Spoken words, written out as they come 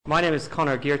My name is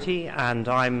Conor Gearty, and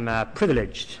I'm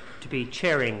privileged to be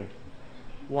chairing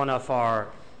one of our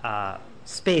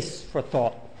Space for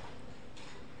Thought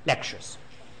lectures.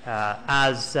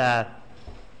 As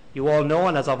you all know,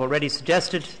 and as I've already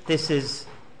suggested, this is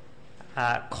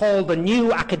called the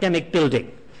New Academic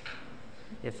Building.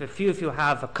 If a few of you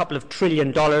have a couple of $1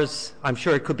 trillion, I'm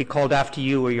sure it could be called after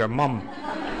you or your mum.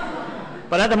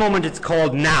 But at the moment it's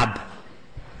called NAB.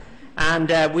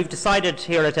 And we've decided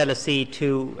here at LSE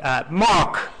to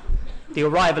mark the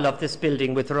arrival of this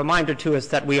building with a reminder to us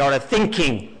that we are a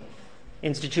thinking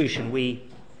institution. We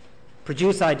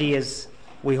produce ideas,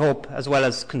 we hope, as well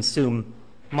as consume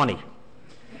money.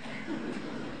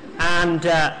 And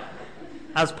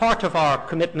as part of our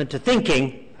commitment to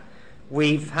thinking,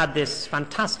 we've had this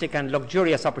fantastic and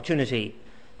luxurious opportunity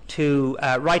to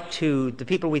write to the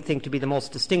people we think to be the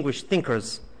most distinguished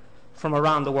thinkers from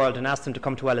around the world and ask them to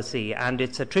come to LSE. And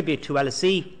it's a tribute to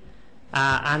LSE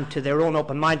and to their own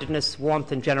open-mindedness,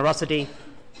 warmth and generosity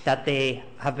that they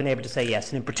have been able to say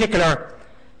yes. And in particular,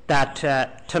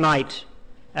 that tonight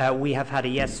we have had a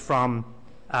yes from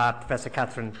Professor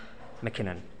Catherine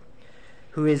MacKinnon,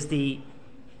 who is the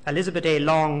Elizabeth A.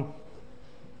 Long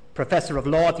Professor of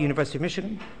Law at the University of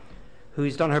Michigan,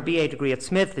 who's done her BA degree at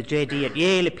Smith, a JD at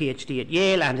Yale, a PhD at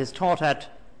Yale, and has taught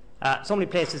at so many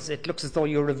places it looks as though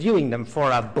you're reviewing them for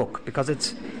a book, because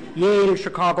it's Yale,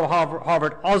 Chicago,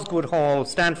 Harvard, Osgood Hall,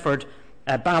 Stanford,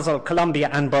 Basel, Columbia,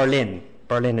 and Berlin.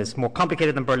 Berlin is more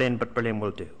complicated than Berlin, but Berlin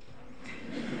will do.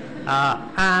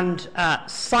 And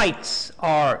sites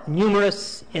are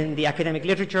numerous in the academic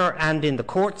literature and in the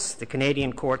courts, the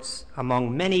Canadian courts,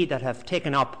 among many that have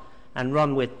taken up and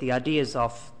run with the ideas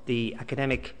of the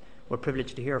academic we're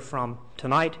privileged to hear from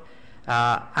tonight.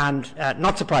 And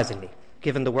not surprisingly,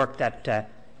 given the work that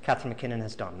Catherine MacKinnon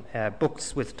has done.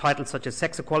 Books with titles such as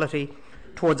Sex Equality,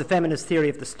 Towards a Feminist Theory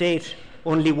of the State,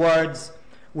 Only Words,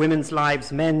 Women's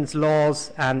Lives, Men's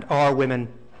Laws, and Are Women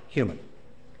Human?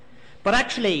 But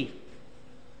actually,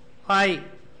 I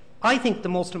think the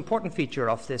most important feature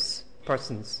of this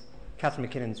person's, Catherine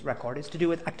MacKinnon's record, is to do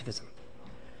with activism.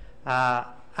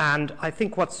 And I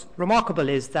think what's remarkable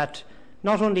is that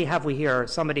not only have we here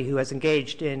somebody who has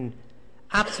engaged in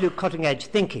absolute cutting-edge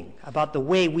thinking about the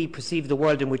way we perceive the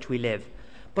world in which we live,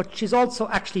 but she's also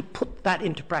actually put that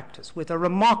into practice with a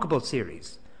remarkable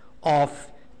series of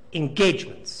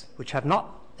engagements which have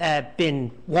not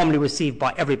been warmly received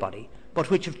by everybody, but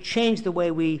which have changed the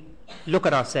way we look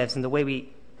at ourselves and the way we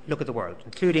look at the world,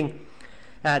 including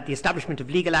the establishment of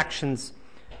legal actions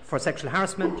for sexual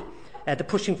harassment, the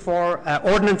pushing for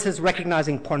ordinances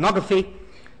recognizing pornography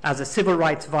as a civil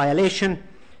rights violation.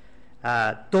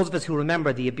 Those of us who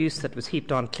remember the abuse that was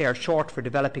heaped on Claire Short for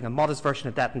developing a modest version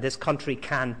of that in this country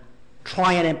can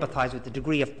try and empathize with the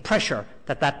degree of pressure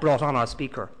that brought on our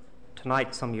speaker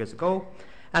tonight some years ago.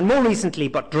 And more recently,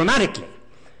 but dramatically,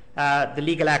 the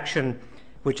legal action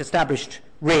which established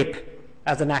rape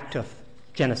as an act of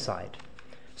genocide.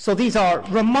 So these are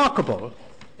remarkable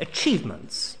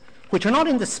achievements which are not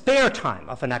in the spare time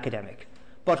of an academic,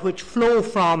 but which flow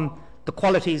from the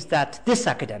qualities that this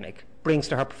academic brings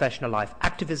to her professional life: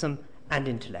 activism and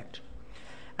intellect.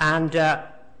 And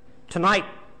tonight,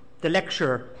 the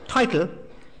lecture title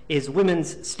is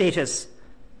Women's Status,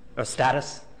 or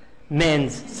Status,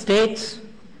 Men's States.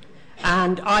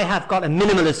 And I have got a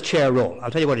minimalist chair role. I'll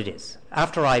tell you what it is.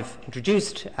 After I've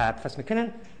introduced Professor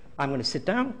MacKinnon, I'm going to sit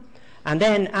down. And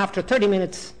then after 30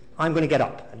 minutes, I'm going to get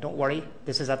up. And don't worry,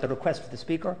 this is at the request of the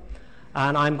speaker.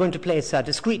 And I'm going to place a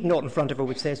discrete note in front of her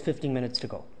which says 15 minutes to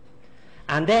go.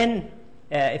 And then,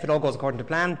 if it all goes according to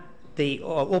plan, the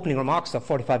opening remarks of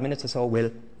 45 minutes or so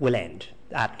will end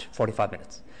at 45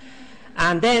 minutes.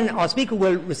 And then our speaker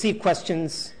will receive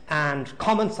questions and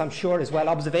comments, I'm sure, as well,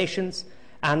 observations,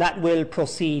 and that will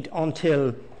proceed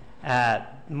until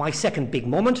my second big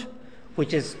moment,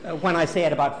 which is when I say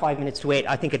at about 5 minutes to 8,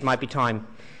 I think it might be time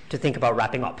to think about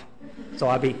wrapping up. So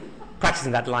I'll be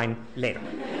practicing that line later.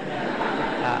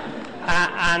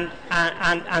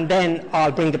 And then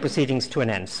I'll bring the proceedings to an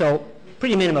end. So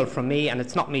pretty minimal from me, and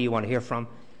it's not me you want to hear from.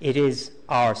 It is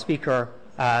our speaker.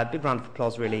 Big round of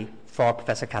applause, really, for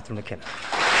Professor Catherine MacKinnon.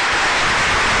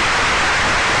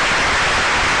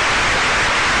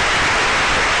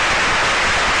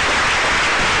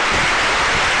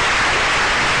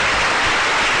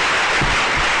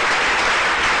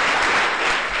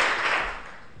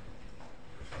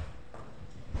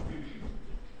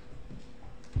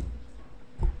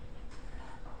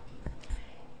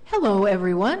 Hello,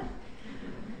 everyone.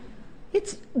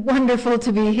 It's wonderful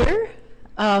to be here.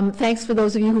 Thanks for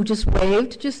those of you who just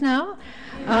waved just now.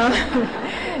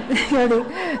 It's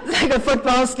like a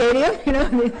football stadium,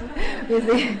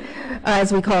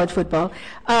 as we call it, football.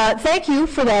 Thank you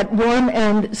for that warm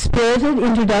and spirited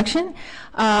introduction.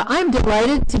 I'm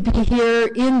delighted to be here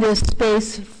in this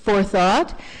space for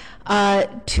thought,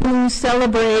 to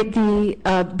celebrate be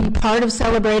part of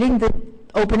celebrating the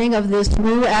opening of this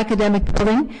new academic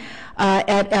building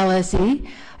at LSE.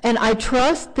 And I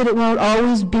trust that it won't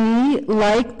always be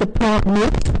like the Pont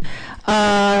Neuf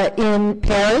in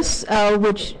Paris,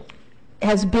 which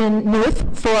has been neuf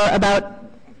for about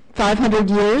 500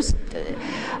 years,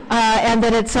 and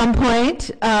that at some point,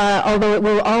 although it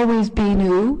will always be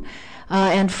new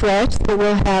and fresh, it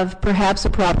will have perhaps a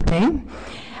proper name.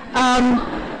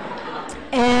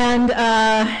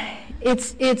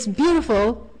 It's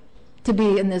beautiful to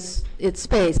be in its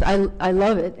space. I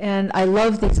love it, and I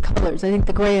love these colors. I think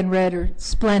the gray and red are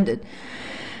splendid.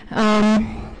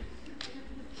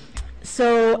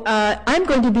 So I'm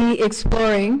going to be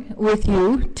exploring with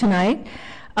you tonight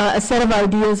a set of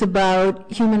ideas about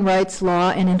human rights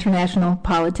law and international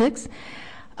politics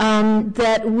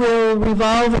that will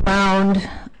revolve around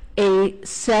a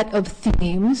set of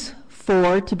themes,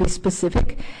 four to be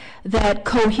specific, that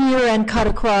cohere and cut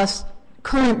across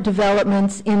current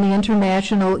developments in the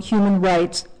international human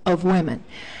rights of women.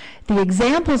 The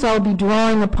examples I'll be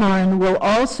drawing upon will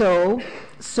also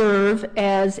serve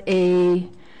as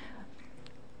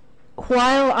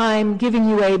while I'm giving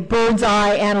you a bird's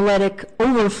eye analytic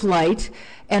overflight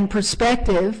and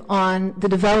perspective on the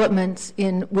developments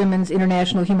in women's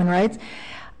international human rights,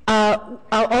 I'll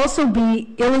also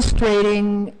be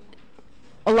illustrating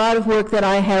a lot of work that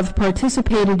I have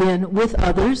participated in with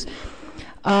others,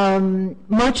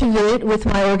 much of it with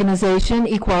my organization,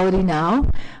 Equality Now,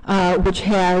 which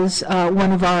has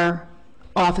one of our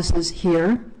offices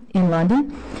here in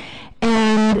London.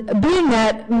 And being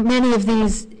that many of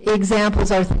these examples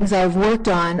are things I've worked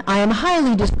on, I am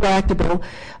highly distractible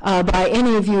by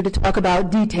any of you to talk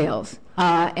about details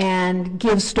and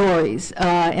give stories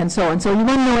and so on. So you want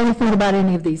to know anything about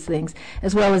any of these things,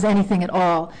 as well as anything at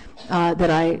all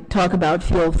that I talk about,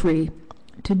 feel free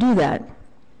to do that.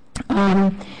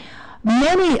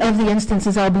 Many of the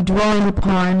instances I'll be drawing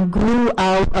upon grew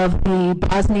out of the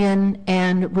Bosnian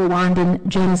and Rwandan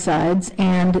genocides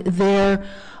and their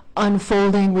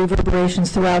unfolding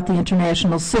reverberations throughout the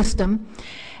international system.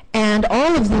 And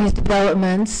all of these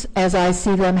developments, as I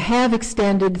see them, have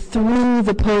extended through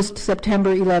the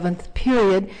post-September 11th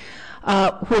period,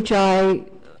 which I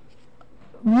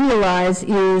realize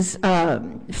is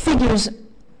figures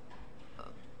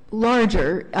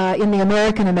larger in the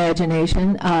American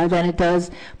imagination than it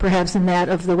does perhaps in that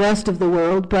of the rest of the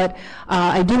world. But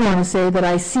I do want to say that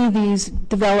I see these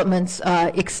developments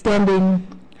extending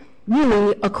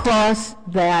really across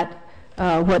that,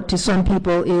 what to some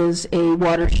people is a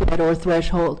watershed or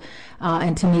threshold,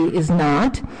 and to me is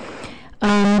not.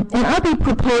 And I'll be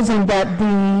proposing that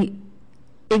the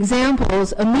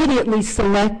examples immediately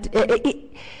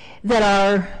that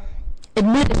are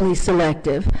admittedly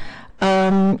selective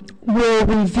will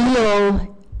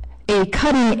reveal a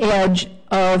cutting edge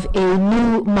of a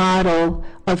new model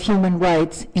of human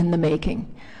rights in the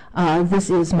making. This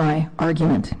is my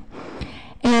argument.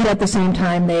 And at the same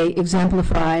time, they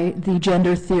exemplify the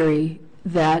gender theory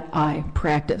that I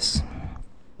practice.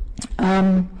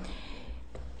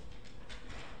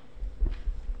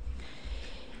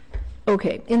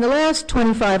 Okay, in the last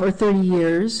 25 or 30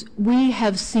 years, we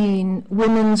have seen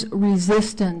women's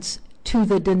resistance to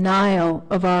the denial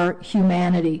of our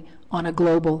humanity on a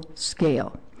global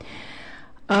scale.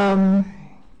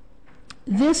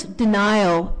 This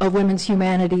denial of women's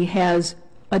humanity has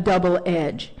a double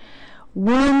edge.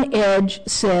 One edge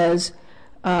says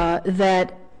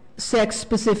that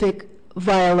sex-specific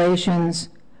violations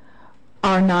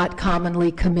are not commonly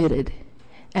committed,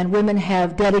 and women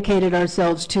have dedicated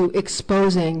ourselves to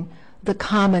exposing the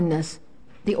commonness,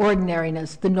 the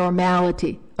ordinariness, the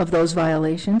normality of those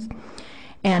violations,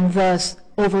 and thus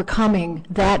overcoming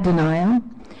that denial.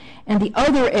 And the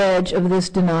other edge of this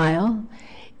denial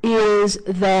is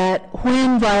that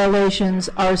when violations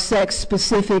are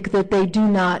sex-specific, that they do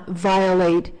not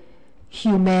violate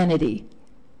humanity.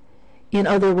 In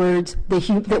other words,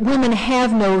 that women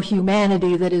have no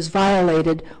humanity that is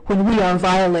violated when we are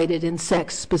violated in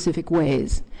sex-specific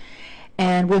ways.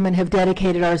 And women have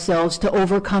dedicated ourselves to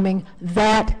overcoming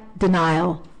that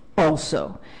denial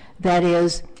also. That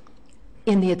is,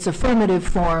 in its affirmative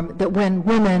form, that when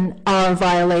women are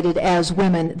violated as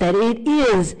women, that it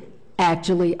is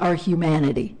actually our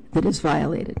humanity that is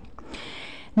violated.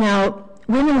 Now,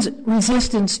 women's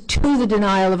resistance to the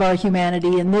denial of our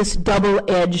humanity in this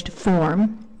double-edged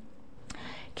form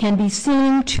can be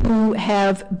seen to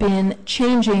have been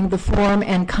changing the form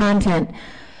and content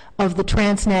of the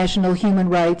transnational human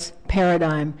rights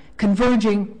paradigm,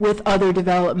 converging with other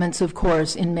developments, of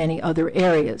course, in many other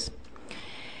areas.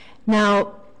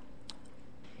 Now,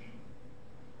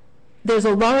 there's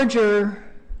a larger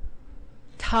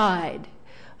tide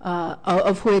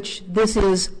of which this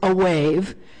is a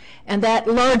wave, and that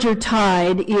larger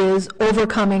tide is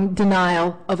overcoming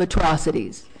denial of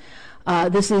atrocities.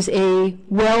 This is a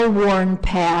well-worn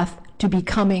path to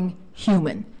becoming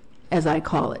human, as I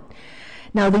call it.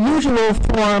 Now, the usual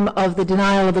form of the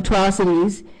denial of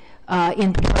atrocities,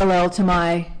 in parallel to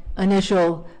my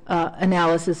initial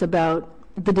analysis about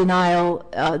the denial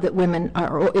that women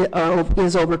are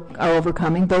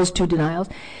overcoming, those two denials,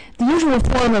 the usual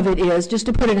form of it is, just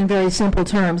to put it in very simple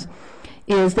terms,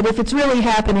 is that if it's really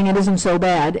happening, it isn't so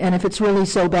bad, and if it's really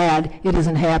so bad, it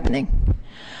isn't happening.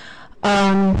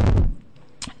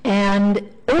 And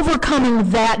overcoming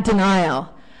that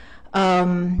denial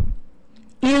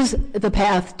is the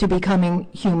path to becoming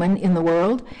human in the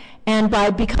world. And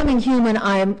by becoming human,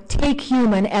 I take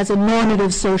human as a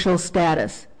normative social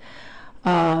status,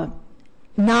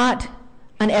 not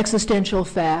an existential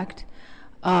fact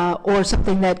or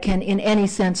something that can in any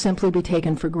sense simply be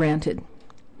taken for granted.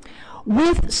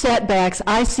 With setbacks,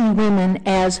 I see women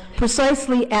as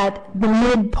precisely at the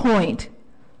midpoint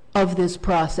of this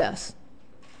process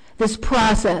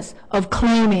of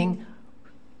claiming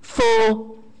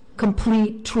full,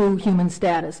 complete, true human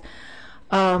status.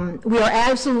 We are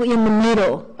absolutely in the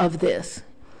middle of this.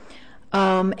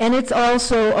 And it's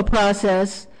also a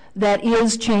process that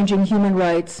is changing human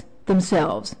rights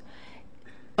themselves.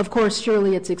 Of course,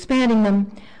 surely it's expanding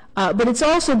them, but it's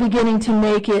also beginning to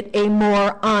make it a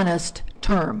more honest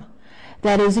term.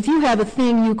 That is, if you have a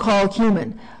thing you call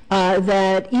human,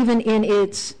 that even in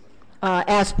its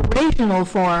aspirational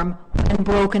form, when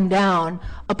broken down,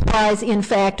 applies in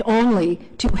fact only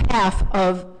to half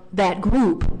of that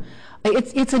group,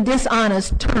 it's a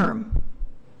dishonest term,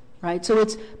 right? So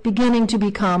it's beginning to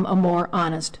become a more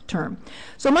honest term.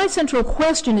 So my central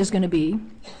question is going to be,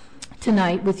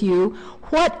 tonight with you,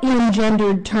 what in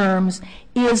gendered terms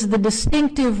is the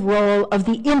distinctive role of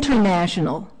the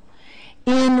international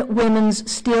in women's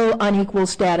still unequal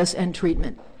status and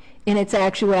treatment, in its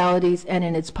actualities and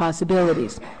in its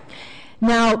possibilities?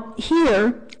 Now,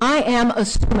 here, I am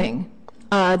assuming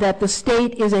that the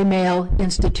state is a male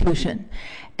institution.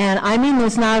 And I mean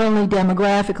this not only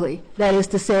demographically, that is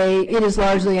to say, it is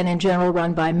largely and in general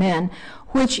run by men,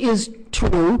 which is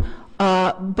true,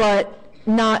 but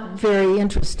not very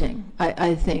interesting,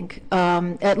 I think,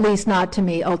 at least not to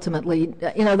me ultimately.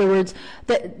 In other words,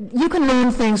 that you can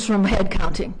learn things from head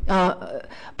counting,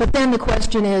 but then the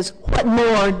question is, what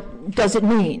more does it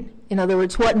mean? In other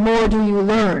words, what more do you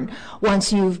learn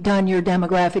once you've done your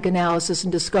demographic analysis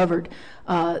and discovered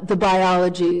the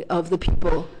biology of the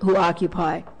people who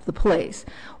occupy the place?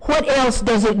 What else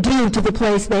does it do to the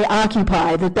place they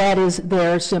occupy that is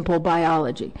their simple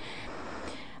biology?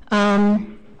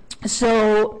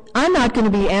 So I'm not going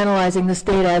to be analyzing the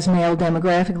state as male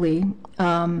demographically,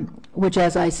 which,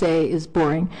 as I say, is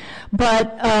boring,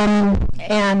 but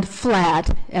and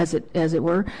flat, as it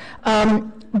were.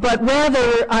 But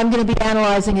rather, I'm going to be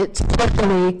analyzing it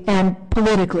socially and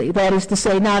politically. That is to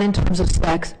say, not in terms of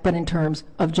sex, but in terms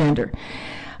of gender.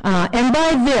 And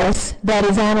by this, that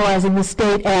is analyzing the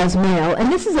state as male.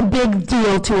 And this is a big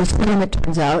deal to assume, it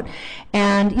turns out.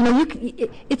 And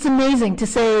it's amazing to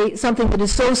say something that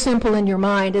is so simple in your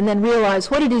mind and then realize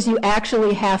what it is you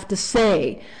actually have to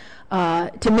say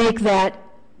to make that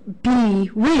be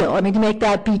real. I mean, to make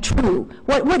that be true.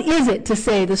 What is it to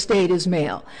say the state is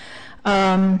male?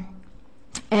 And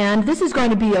this is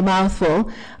going to be a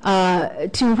mouthful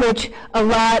to which a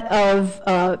lot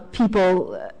of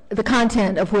people, the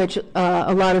content of which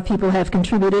a lot of people have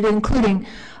contributed, including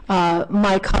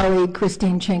my colleague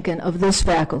Christine Chinkin of this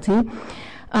faculty.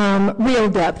 Real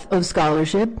depth of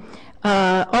scholarship.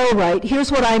 All right,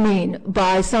 here's what I mean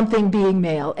by something being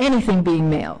male, anything being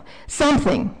male.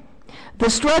 Something, the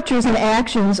structures and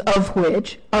actions of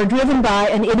which are driven by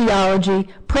an ideology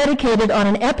predicated on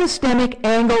an epistemic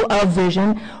angle of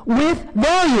vision with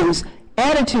values,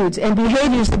 attitudes, and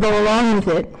behaviors that go along with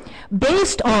it,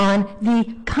 based on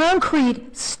the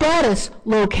concrete status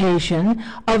location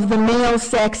of the male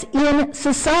sex in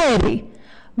society,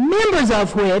 members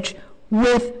of which,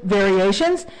 with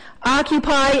variations,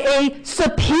 occupy a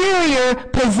superior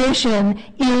position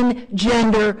in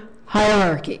gender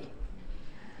hierarchy.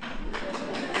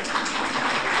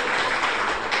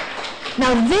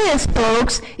 Now this,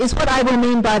 folks, is what I will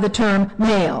mean by the term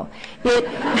male. It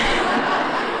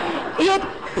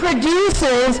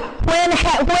produces, when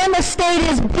the state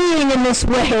is being in this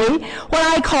way,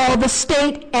 what I call the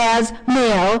state as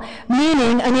male,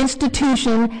 meaning an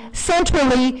institution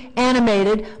centrally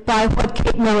animated by what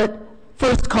Kate Millett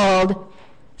first called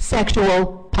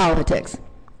sexual politics.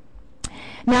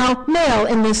 Now, male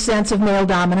in this sense of male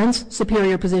dominance,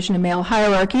 superior position in male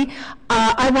hierarchy,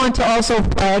 I want to also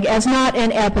flag as not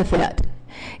an epithet.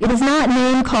 It is not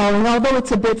name-calling, although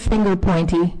it's a bit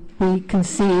finger-pointy, we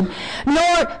concede,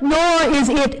 nor is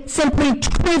it simply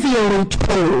trivially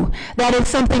true. That is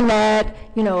something that,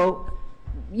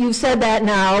 you've said that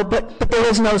now, but there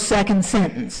is no second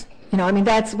sentence.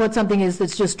 That's what something is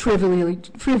that's just trivially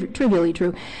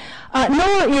true.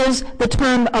 Nor is the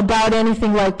term about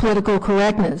anything like political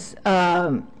correctness.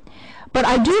 But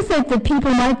I do think that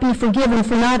people might be forgiven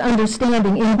for not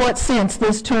understanding in what sense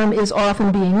this term is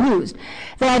often being used.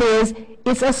 That is,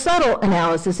 it's a subtle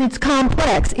analysis. It's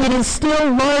complex. It is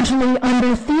still largely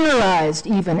under-theorized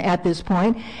even at this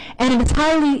point, and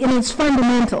it's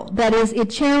fundamental. That is, it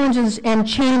challenges and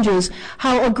changes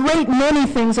how a great many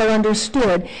things are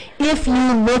understood if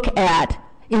you look at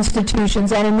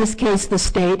institutions, and in this case the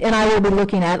state, and I will be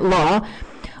looking at law,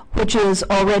 which is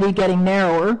already getting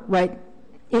narrower, right?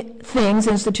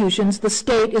 Institutions, the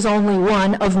state is only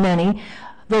one of many.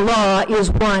 The law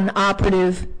is one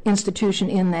operative institution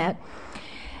in that.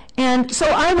 And so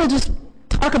I will just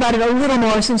talk about it a little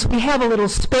more since we have a little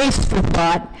space for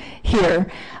thought here.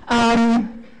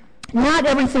 Not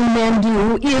everything men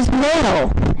do is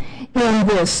male in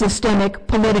this systemic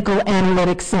political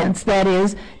analytic sense, that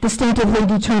is, distinctively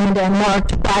determined and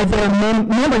marked by their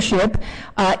membership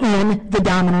in the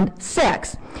dominant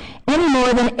sex. Any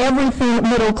more than everything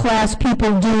middle-class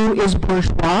people do is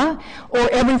bourgeois, or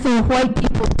everything white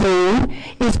people do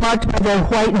is marked by their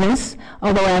whiteness,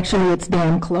 although actually it's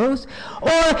damn close, or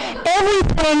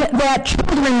everything that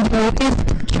children do is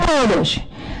childish.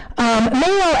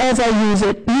 Male, as I use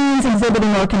it, means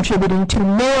exhibiting or contributing to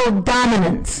male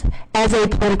dominance as a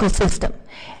political system.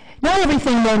 Not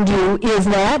everything men do is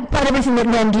that, but everything that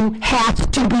men do has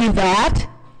to be that.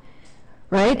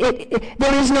 Right?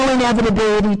 There is no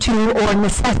inevitability to or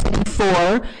necessity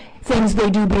for things they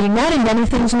do being that, and many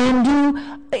things men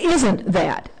do isn't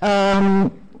that,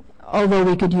 although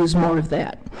we could use more of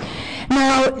that.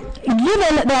 Now,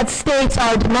 given that states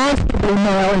are demonstrably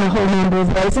male in a whole number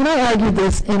of ways, and I argued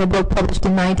this in a book published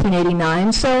in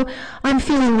 1989, so I'm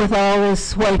feeling with all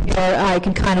this white hair I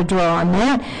can kind of draw on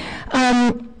that.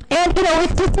 And,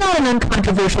 it's not an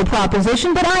uncontroversial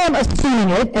proposition, but I am assuming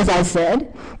it, as I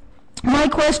said. My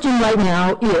question right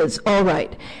now is, all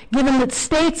right, given that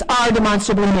states are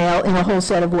demonstrably male in a whole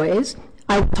set of ways,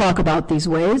 I will talk about these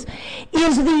ways,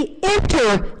 is the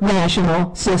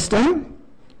international system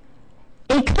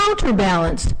a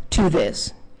counterbalance to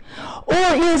this?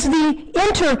 Or is the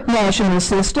international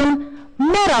system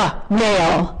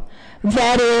meta-male?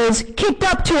 That is, kicked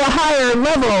up to a higher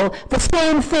level, the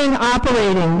same thing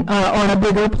operating on a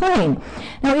bigger plane.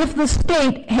 Now, if the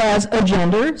state has a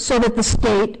gender, so that the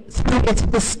state, through its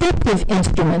distinctive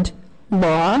instrument,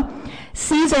 law,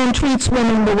 sees and treats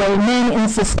women the way men in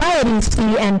society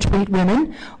see and treat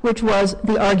women, which was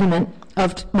the argument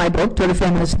of my book, Toward a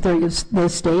Feminist Theory of the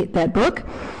State, that book.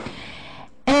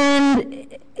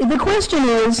 And the question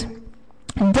is,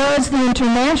 does the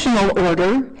international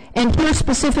order, and here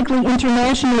specifically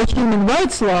international human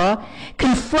rights law,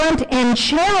 confront and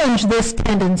challenge this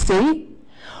tendency,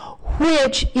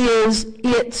 which is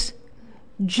its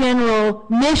general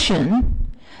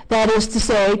mission, that is to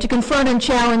say, to confront and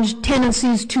challenge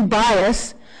tendencies to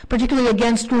bias, particularly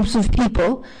against groups of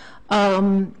people,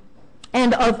 and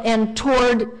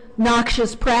toward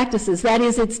noxious practices. That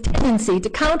is its tendency to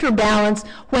counterbalance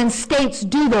when states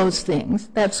do those things.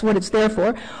 That's what it's there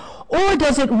for. Or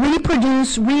does it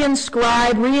reproduce,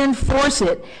 reinscribe, reinforce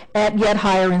it at yet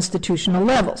higher institutional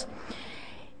levels?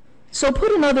 So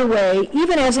put another way,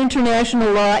 even as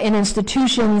international law and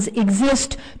institutions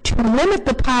exist to limit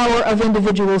the power of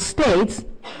individual states,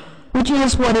 which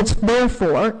is what it's there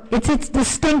for, it's its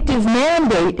distinctive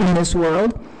mandate in this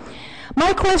world,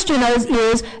 my question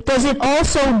is, does it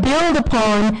also build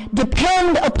upon,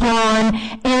 depend upon,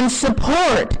 and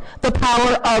support the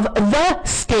power of the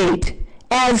state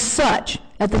as such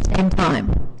at the same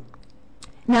time?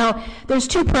 Now, there's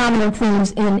two prominent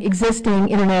themes in existing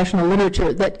international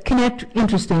literature that connect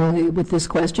interestingly with this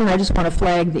question. I just want to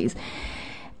flag these.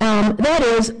 That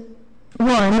is,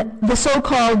 one, the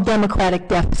so-called democratic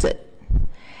deficit,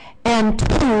 and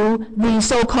two, the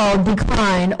so-called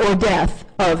decline or death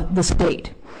of the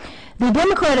state. The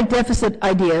democratic deficit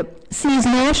idea sees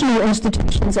national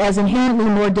institutions as inherently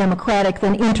more democratic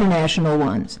than international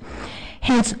ones.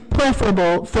 hence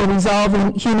preferable for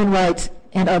resolving human rights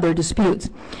and other disputes.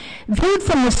 Viewed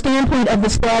from the standpoint of the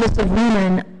status of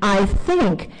women, I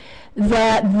think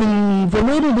that the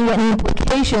validity and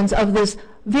implications of this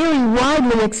very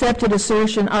widely accepted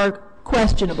assertion are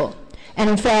questionable, and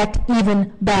in fact,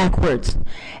 even backwards.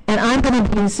 And I'm going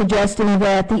to be suggesting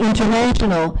that the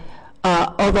international,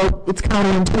 although it's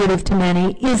counterintuitive to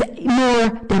many, is more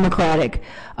democratic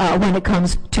when it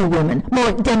comes to women,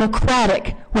 more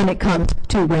democratic when it comes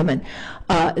to women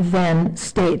than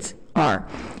states are.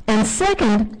 And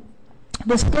second,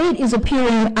 the state is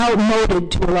appearing outmoded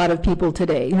to a lot of people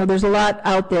today. You know, there's a lot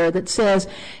out there that says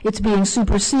it's being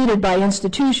superseded by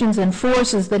institutions and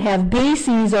forces that have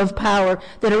bases of power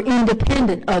that are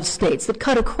independent of states, that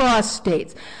cut across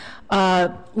states.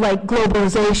 Like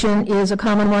globalization is a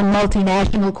common one.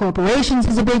 Multinational corporations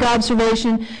is a big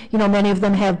observation. You know, many of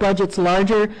them have budgets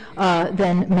larger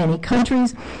than many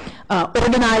countries.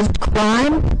 Organized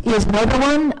crime is another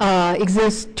one,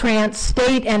 exists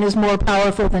trans-state and is more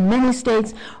powerful than many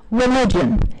states.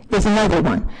 Religion is another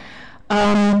one.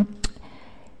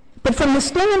 But from the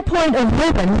standpoint of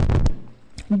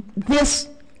women, this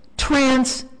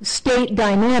trans-state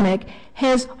dynamic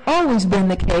has always been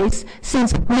the case,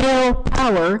 since male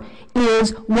power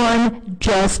is one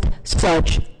just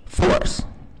such force.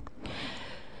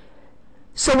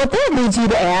 So what that leads you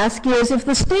to ask is, if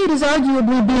the state is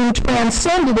arguably being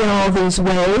transcended in all these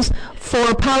ways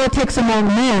for politics among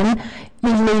men,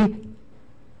 usually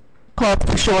called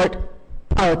for short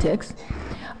politics,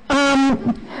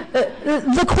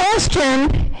 the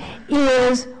question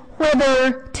is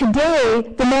whether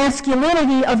today the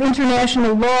masculinity of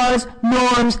international laws,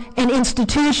 norms, and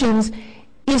institutions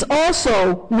is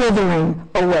also withering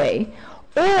away.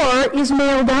 Or is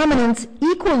male dominance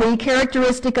equally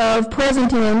characteristic of,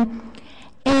 present in,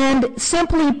 and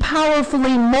simply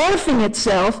powerfully morphing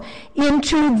itself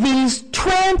into these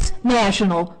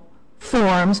transnational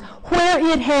forms where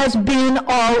it has been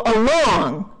all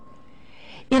along?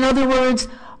 In other words,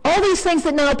 all these things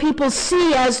that now people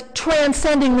see as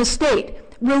transcending the state,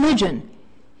 religion,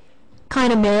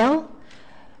 kind of male,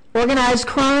 organized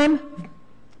crime,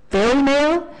 very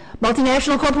male,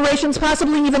 multinational corporations,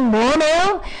 possibly even more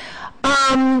male.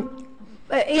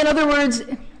 In other words,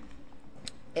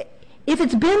 if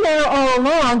it's been there all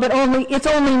along, but it's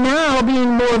only now being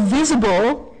more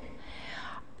visible,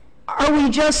 are we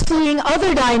just seeing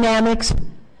other dynamics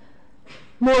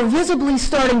more visibly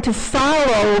starting to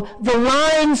follow the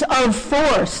lines of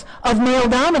force of male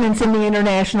dominance in the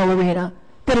international arena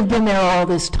that have been there all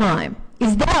this time?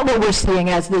 Is that what we're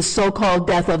seeing as this so-called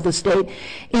death of the state,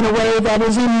 in a way that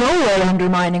is in no way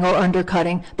undermining or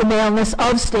undercutting the maleness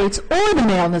of states or the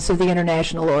maleness of the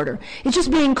international order? It's just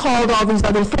being called all these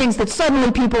other things that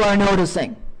suddenly people are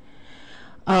noticing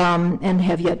and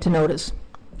have yet to notice.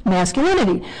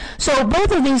 Masculinity. So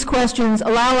both of these questions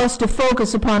allow us to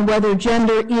focus upon whether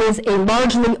gender is a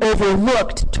largely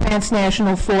overlooked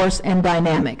transnational force and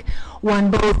dynamic, one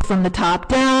both from the top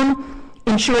down,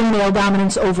 ensuring male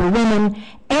dominance over women,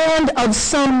 and of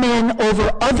some men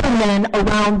over other men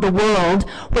around the world,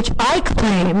 which I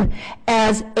claim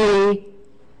as a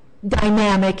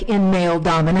dynamic in male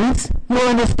dominance. You'll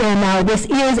understand now this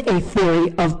is a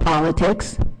theory of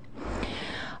politics.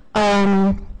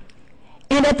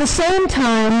 And at the same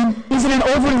time, is it an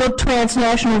overlooked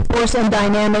transnational force and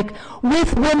dynamic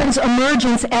with women's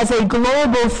emergence as a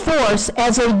global force,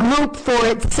 as a group for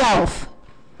itself?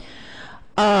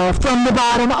 From the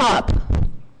bottom up,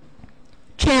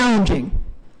 challenging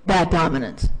that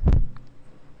dominance.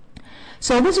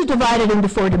 So this is divided into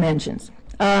 4 dimensions.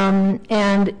 And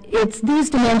it's these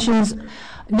dimensions,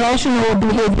 National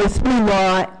Behavior 3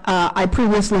 Law, I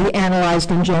previously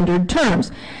analyzed in gendered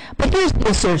terms. But here's the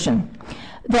assertion,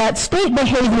 that state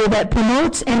behavior that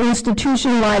promotes and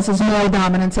institutionalizes male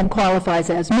dominance and qualifies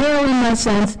as male, in my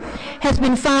sense, has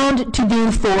been found to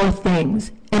do 4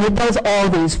 things. And it does all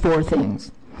these 4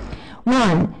 things.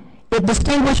 1, it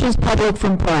distinguishes public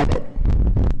from private.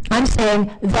 I'm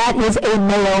saying that is a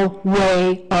male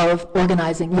way of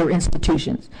organizing your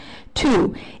institutions.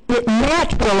 2, it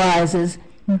naturalizes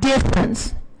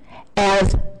difference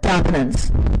as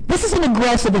dominance. This is an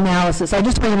aggressive analysis. I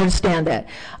just want you to understand that.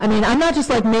 I mean, I'm not just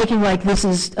like making like this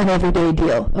is an everyday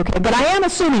deal, okay? But I am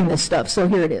assuming this stuff, so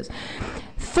here it is.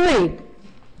 3,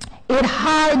 it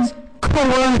hides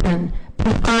coercion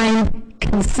behind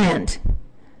consent.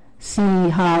 See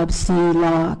Hobbes, see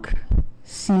Locke,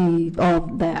 see all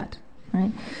that,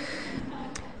 right?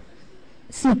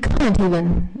 See Kant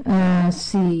even,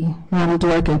 see Ronald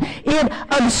Dworkin. It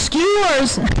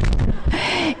obscures,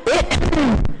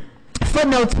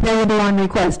 footnotes available on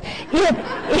request.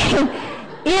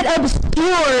 it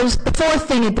obscures, the fourth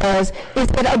thing it does is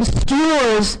it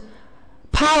obscures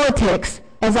politics,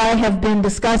 as I have been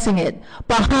discussing it,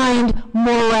 behind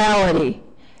morality.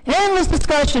 Endless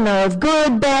discussion of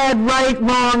good, bad, right,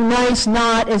 wrong, nice,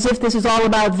 not, as if this is all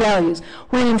about values,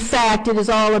 when in fact it is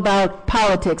all about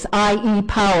politics, i.e.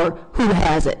 power. Who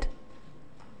has it?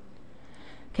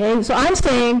 Okay, so I'm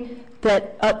saying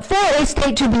that for a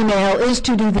state to be male is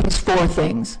to do these four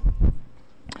things.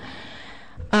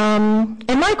 And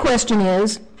my question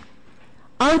is,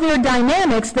 are there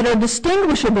dynamics that are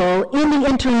distinguishable in the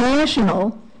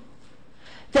international?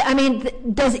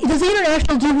 Does the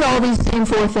international do all these same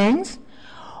four things?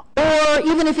 Or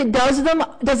even if it does them,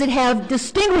 does it have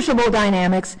distinguishable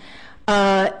dynamics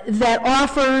that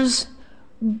offers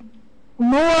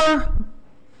more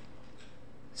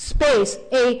space,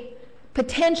 a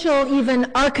potential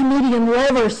even Archimedean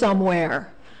lever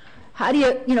somewhere? How do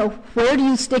where do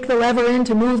you stick the lever in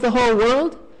to move the whole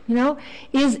world?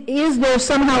 Is there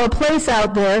somehow a place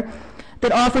out there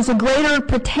that offers a greater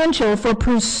potential for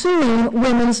pursuing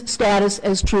women's status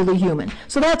as truly human?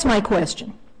 So that's my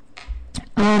question.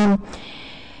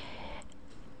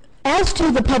 As to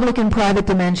the public and private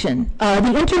dimension,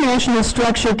 the international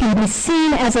structure can be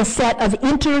seen as a set of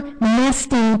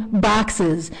internesting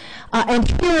boxes. And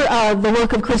here, the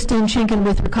work of Christine Chinkin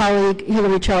with her colleague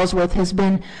Hilary Charlesworth has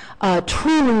been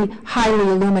truly highly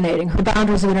illuminating. Her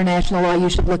Boundaries of International Law, you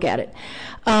should look at it,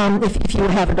 if you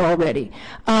haven't already.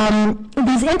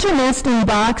 These internesting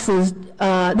boxes,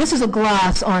 this is a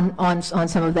gloss on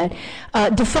some of that,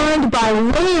 defined by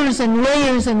layers and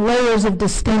layers and layers of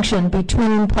distinction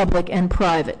between public and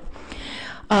private.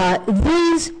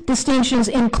 These distinctions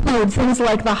include things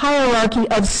like the hierarchy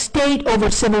of state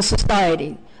over civil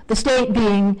society, the state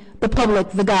being the public,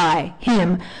 the guy,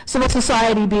 him, civil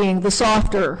society being the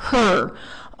softer, her,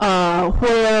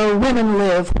 where women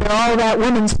live, where all that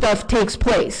women stuff takes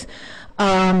place.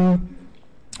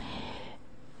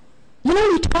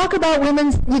 You talk about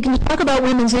you can talk about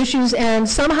women's issues, and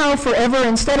somehow forever,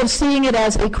 instead of seeing it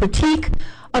as a critique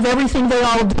of everything they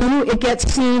all do, it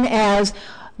gets seen as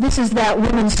this is that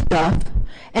women's stuff.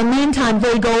 And meantime,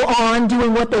 they go on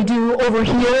doing what they do over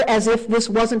here as if this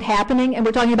wasn't happening, and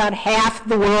we're talking about half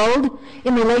the world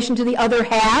in relation to the other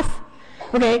half.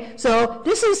 Okay, so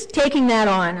this is taking that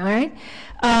on, all right?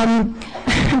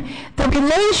 The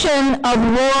relation of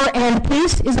war and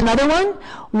peace is another one.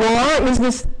 War is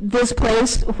this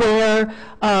place where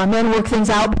men work things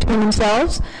out between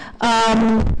themselves.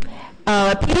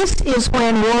 Peace is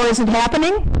when war isn't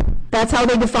happening. That's how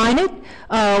they define it.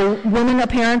 Women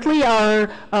apparently are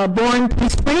born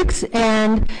peace freaks,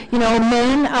 and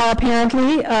men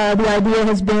apparently the idea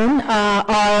has been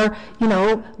are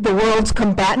the world's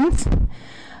combatants.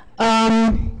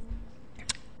 And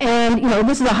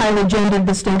this is a highly gendered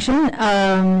distinction.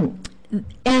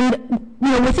 And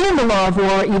within the law of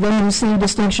war, even you see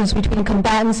distinctions between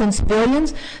combatants and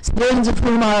civilians of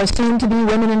whom are assumed to be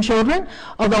women and children,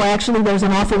 although actually there's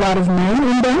an awful lot of men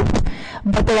in them,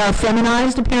 but they are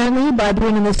feminized apparently by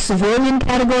being in the civilian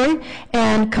category,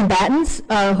 and combatants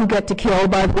who get to kill,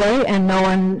 by the way, and no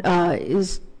one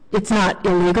it's not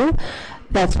illegal.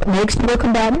 That's what makes you a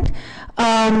combatant.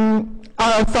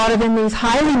 Are thought of in these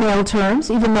highly male terms,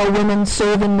 even though women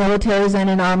serve in militaries and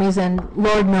in armies, and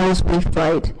Lord knows we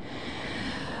fight.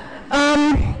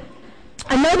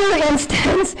 Another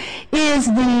instance is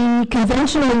the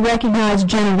conventionally recognized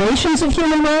generations of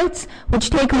human rights,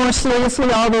 which take more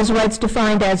seriously all those rights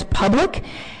defined as public.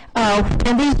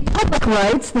 And these public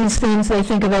rights, these things they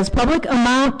think of as public,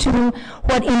 amount to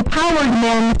what empowered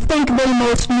men think they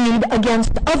most need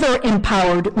against other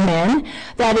empowered men,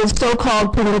 that is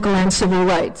so-called political and civil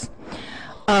rights.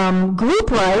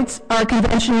 Group rights are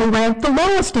conventionally ranked the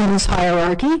lowest in this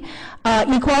hierarchy,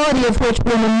 equality of which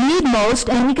women need most,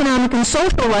 and economic and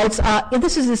social rights,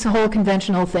 this is this whole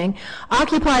conventional thing,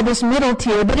 occupy this middle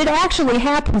tier, but it actually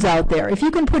happens out there. If you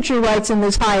can put your rights in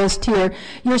this highest tier,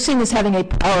 you're seen as having a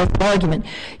powerful argument.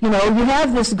 You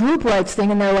have this group rights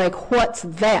thing, and they're like, what's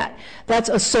that? That's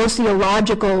a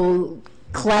sociological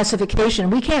classification.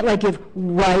 We can't, give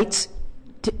rights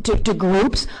to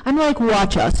groups. I'm like,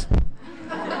 watch us.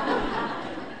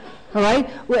 All right?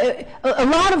 A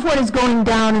lot of what is going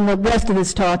down in the rest of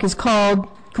this talk is called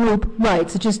group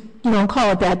rights. It's just, you don't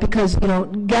call it that because you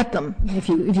don't get them if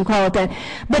you call it that.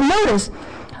 But notice,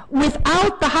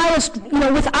 without the highest,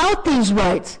 without these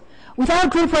rights,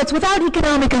 without group rights, without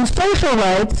economic and social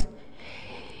rights,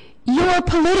 your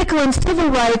political and civil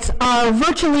rights are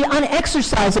virtually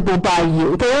unexercisable by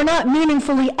you. They are not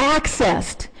meaningfully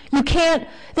accessed.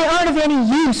 They aren't of any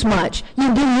use much.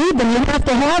 You do need them, you have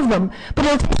to have them, but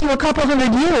it'll take you a couple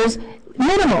hundred years,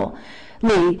 minimal.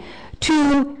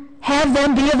 to have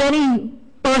them be of any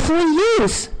earthly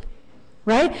use,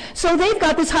 right? So they've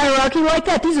got this hierarchy like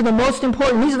that. These are the most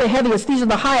important, these are the heaviest, these are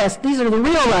the highest, these are the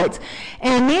real rights.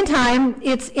 And meantime,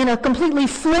 it's in a completely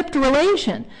flipped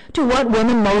relation to what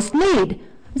women most need.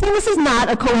 So this is not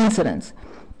a coincidence.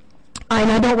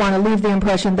 And I don't want to leave the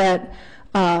impression that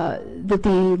that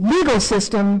the legal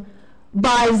system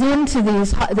buys into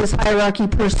this hierarchy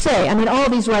per se. I mean, all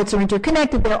these rights are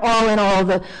interconnected. They're all in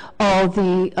the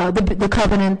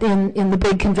covenant in the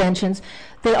big conventions.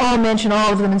 They all mention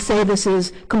all of them and say this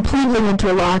is completely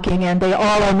interlocking, and they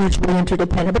all are mutually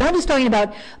interdependent. But I'm just talking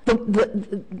about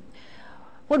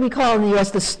what do we call in the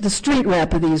U.S. the street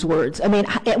rep of these words. I mean,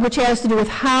 which has to do with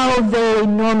how they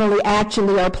normally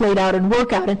actually are played out and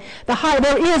work out. And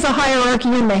there is a hierarchy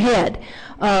in the head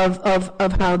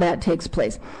of how that takes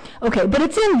place. Okay, but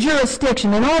it's in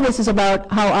jurisdiction, and all this is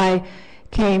about how I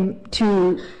came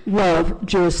to love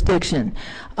jurisdiction.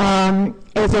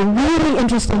 It's a really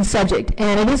interesting subject,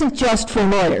 and it isn't just for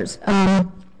lawyers.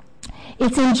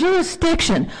 It's in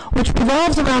jurisdiction, which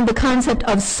revolves around the concept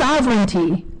of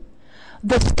sovereignty.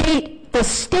 The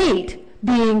state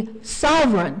being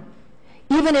sovereign,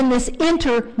 even in this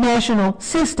international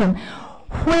system,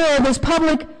 where this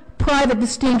public-private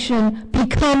distinction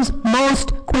becomes most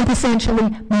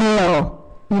quintessentially male,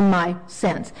 in my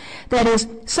sense. That is,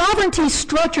 sovereignty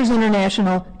structures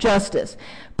international justice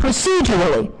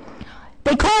procedurally.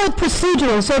 They call it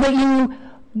procedural so that you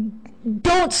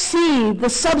don't see the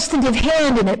substantive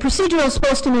hand in it. Procedural is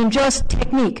supposed to mean just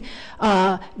technique,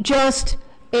 just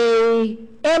a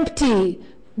empty,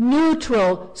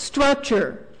 neutral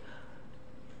structure.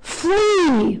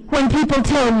 Flee when people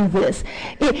tell you this.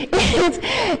 It's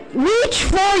reach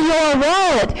for your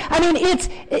wallet. I mean,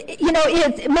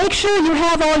 make sure you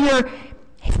have all your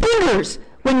fingers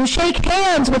when you shake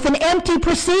hands with an empty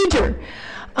procedure.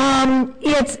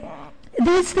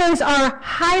 These things are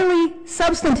highly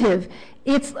substantive.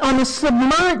 It's on the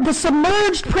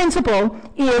submerged principle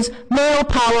is male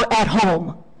power at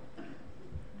home.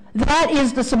 That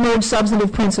is the submerged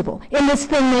substantive principle in this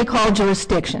thing they call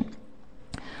jurisdiction.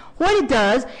 What it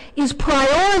does is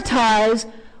prioritize,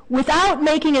 without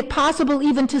making it possible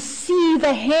even to see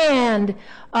the hand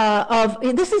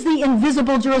this is the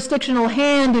invisible jurisdictional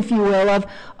hand, if you will,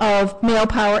 of male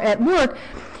power at work.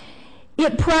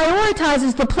 It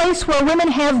prioritizes the place where women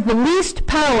have the least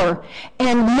power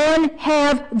and men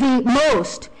have the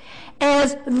most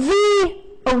as the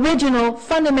original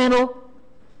fundamental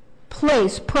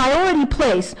place, priority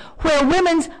place, where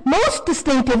women's most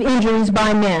distinctive injuries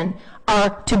by men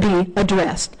are to be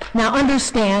addressed. Now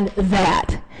understand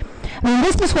that. I mean,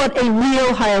 this is what a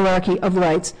real hierarchy of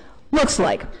rights looks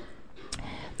like.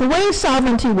 The way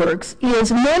sovereignty works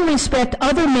is men respect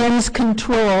other men's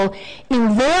control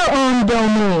in their own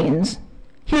domains,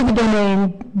 here the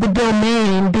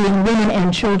domain being women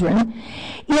and children,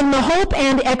 in the hope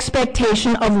and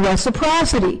expectation of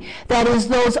reciprocity. That is,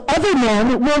 those other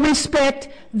men will respect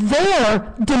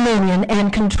their dominion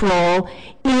and control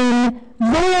in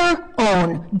their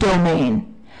own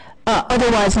domain,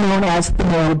 otherwise known as the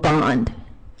male bond.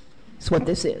 That's what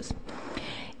this is.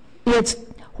 What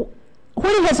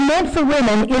it has meant for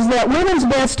women is that women's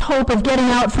best hope of getting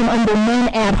out from under men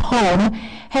at home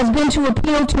has been to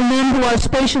appeal to men who are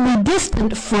spatially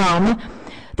distant from,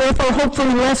 therefore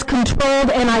hopefully less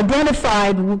controlled and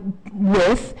identified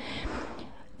with,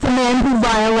 the men who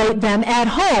violate them at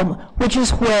home, which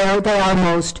is where they are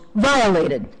most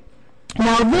violated.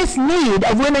 Now, this need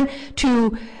of women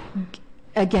to,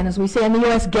 again, as we say in the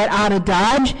U.S., get out of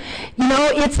Dodge,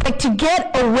 it's like to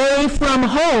get away from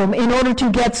home in order to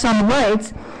get some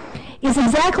rights, is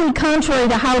exactly contrary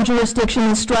to how jurisdiction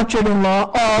is structured in law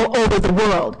all over the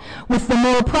world, with the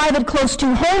more private,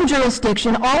 close-to-home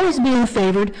jurisdiction always being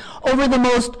favored over the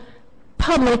most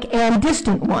public and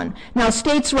distant one. Now,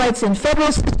 states' rights in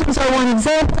federal systems are one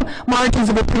example. Margins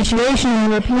of appreciation in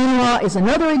European law is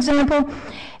another example,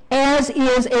 as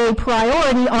is a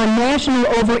priority on national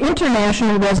over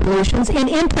international resolutions in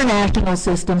international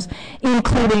systems,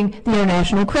 including the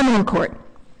International Criminal Court.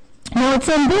 Now, it's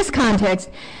in this context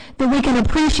that we can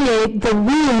appreciate the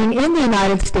ruling in the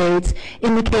United States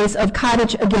in the case of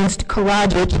Kadic against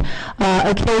Karadzic,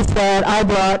 a case that I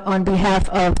brought on behalf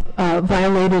of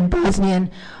violated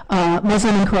Bosnian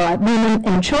Muslim and Croat women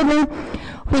and children,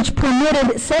 which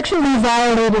permitted sexually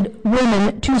violated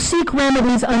women to seek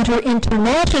remedies under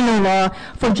international law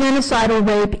for genocidal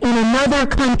rape in another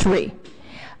country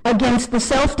against the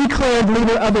self-declared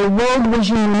leader of a world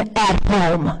regime at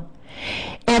home.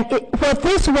 And what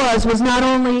this was not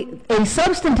only a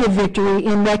substantive victory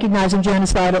in recognizing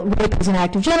genocidal rape as an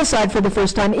act of genocide for the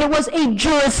first time, it was a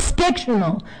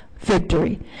jurisdictional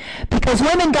victory, because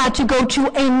women got to go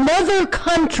to another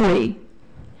country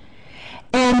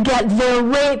and get their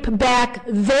rape back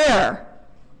there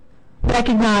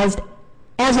recognized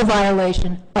as a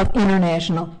violation of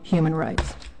international human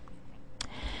rights.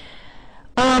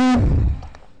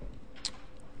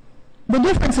 The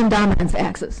difference in dominance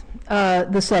axis,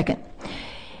 the second.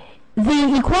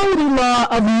 The equality law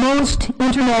of most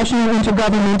international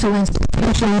intergovernmental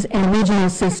institutions and regional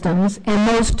systems, and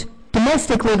most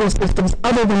domestic legal systems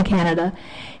other than Canada,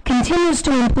 continues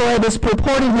to employ this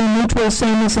purportedly neutral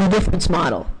sameness and difference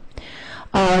model.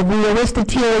 The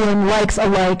Aristotelian likes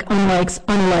alike, unlikes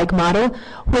unlike model,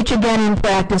 which again in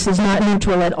practice is not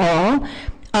neutral at all.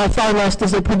 Far less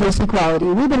does it produce equality.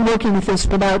 We've been working with this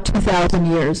for about 2,000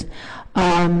 years,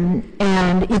 and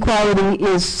equality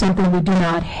is something we do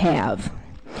not have.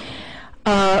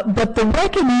 But the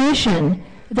recognition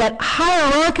that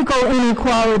hierarchical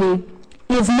inequality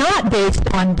is not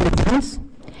based on difference,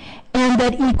 and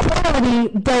that equality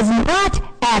does not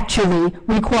actually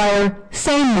require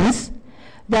sameness,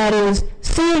 that is,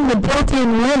 seeing the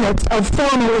built-in limits of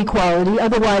formal equality,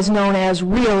 otherwise known as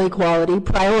real equality,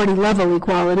 priority level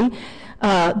equality,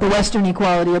 the Western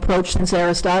equality approach since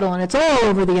Aristotle, and it's all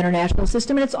over the international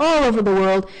system, and it's all over the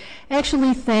world,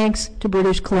 actually thanks to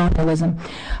British colonialism.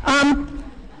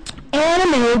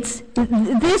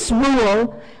 This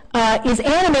rule is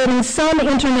animating some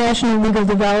international legal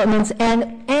developments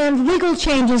and legal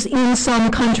changes in some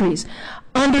countries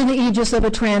under the aegis of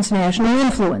a transnational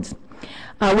influence.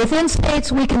 Within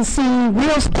states, we can see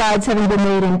real strides having been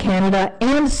made in Canada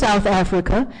and South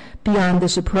Africa beyond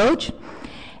this approach,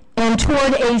 and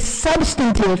toward a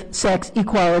substantive sex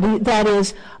equality, that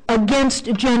is, against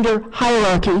gender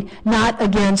hierarchy, not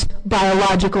against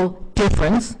biological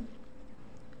difference.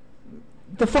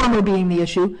 The former being the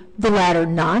issue, the latter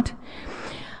not.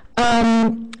 They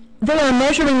are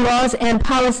measuring laws and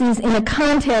policies in a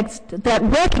context that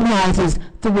recognizes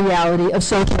the reality of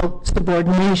social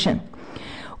subordination.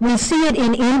 We see it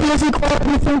in India's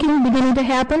equality thinking beginning to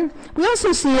happen. We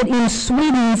also see it in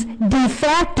Sweden's de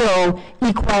facto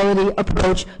equality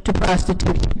approach to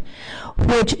prostitution,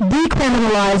 which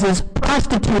decriminalizes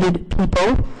prostituted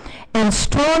people and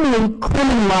strongly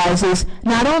criminalizes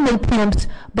not only pimps,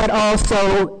 but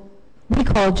also, we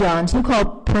call Johns, you call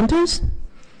printers?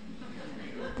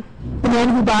 The men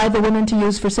who buy the women to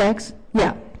use for sex?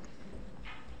 Yeah.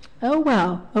 Oh,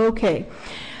 wow, okay.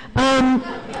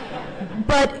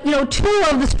 But, two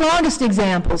of the strongest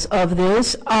examples of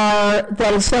this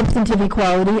that is substantive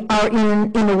equality, are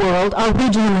in the world, are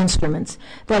regional instruments.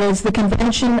 That is the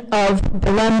Convention of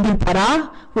Belém do Pará,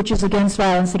 which is against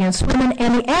violence against women,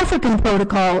 and the African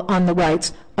Protocol on the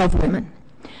Rights of Women.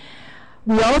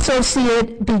 We also see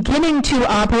it beginning to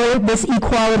operate, this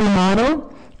equality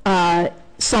model,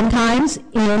 sometimes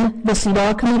in the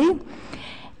CEDAW Committee.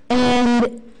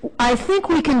 And I think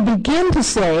we can begin to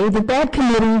say that that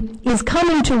committee is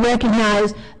coming to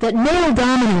recognize that male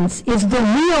dominance is the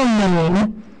real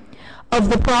name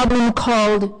of the problem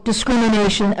called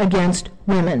discrimination against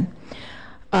women,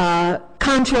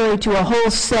 contrary to a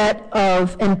whole set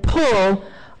of and pull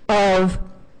of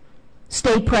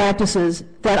state practices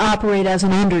that operate as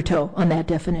an undertow on that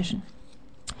definition.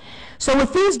 So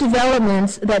with these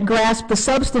developments that grasp the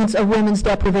substance of women's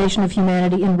deprivation of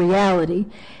humanity in reality,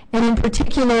 and in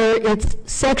particular its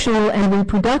sexual and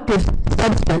reproductive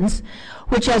substance,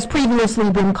 which has previously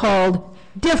been called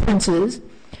differences,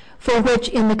 for which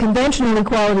in the conventional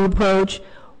equality approach,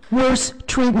 worse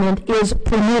treatment is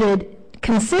permitted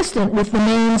consistent with the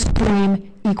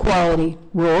mainstream equality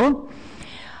rule.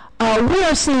 We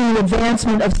are seeing the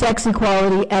advancement of sex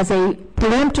equality as a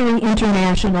peremptory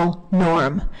international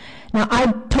norm. Now,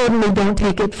 I totally don't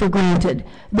take it for granted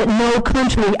that no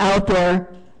country out there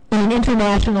in an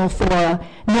international fora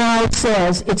now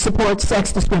says it supports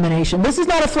sex discrimination. This is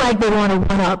not a flag they want to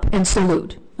run up and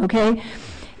salute, okay?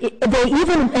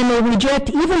 They reject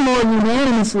even more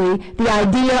unanimously the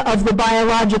idea of the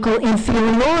biological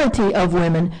inferiority of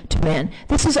women to men.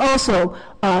 This is also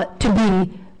to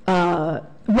be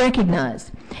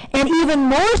recognized. And even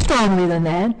more strongly than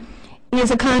that is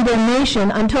a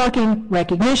condemnation, I'm talking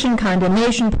recognition,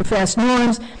 condemnation, professed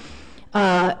norms,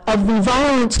 of the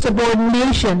violent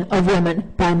subordination of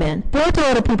women by men. There are a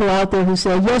lot of people out there who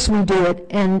say, yes, we do it,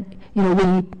 and we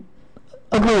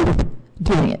agree with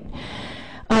doing it.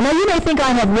 Now, you may think I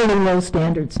have really low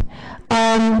standards,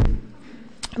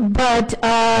 but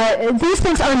these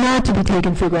things are not to be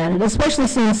taken for granted, especially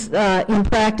since in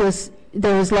practice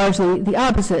there is largely the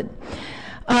opposite.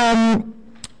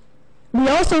 We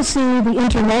also see the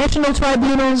international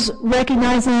tribunals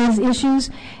recognizing these issues,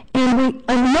 and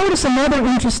we notice another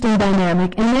interesting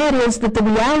dynamic, and that is that the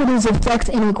realities of sex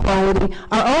inequality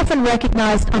are often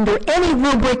recognized under any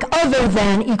rubric other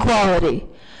than equality,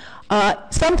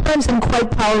 sometimes in quite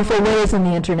powerful ways in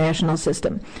the international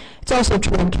system. It's also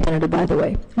true in Canada, by the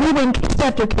way. We win case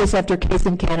after case after case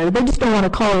in Canada. They just don't want to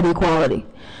call it equality,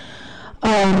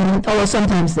 although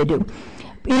sometimes they do.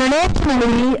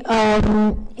 Internationally,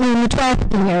 in the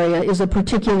trafficking area is a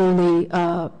particularly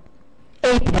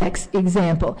apex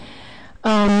example.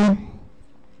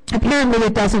 Apparently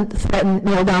it doesn't threaten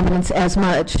male dominance as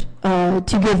much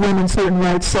to give women certain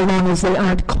rights so long as they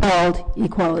aren't called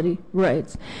equality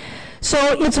rights. So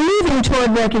it's moving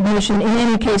toward recognition in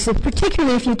any case,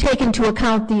 particularly if you take into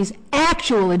account these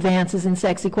actual advances in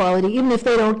sex equality, even if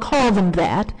they don't call them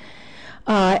that,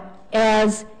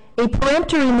 as a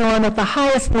peremptory norm at the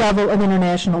highest level of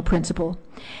international principle,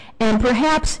 and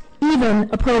perhaps even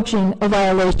approaching a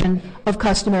violation of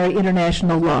customary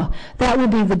international law. That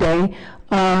would be the day.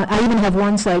 I even have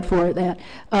one site for that.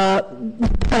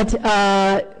 But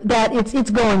that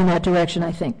it's going in that direction,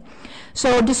 I think.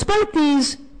 So despite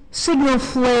these signal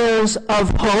flares of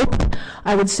hope,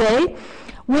 I would say,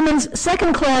 women's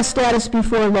second-class status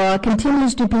before law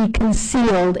continues to be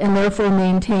concealed and therefore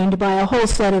maintained by a whole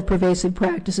set of pervasive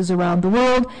practices around the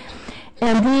world.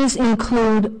 And these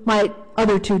include my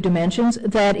other two dimensions,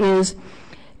 that is,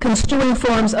 construing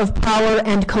forms of power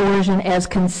and coercion as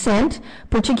consent,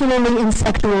 particularly in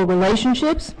sexual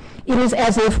relationships. It is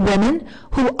as if women,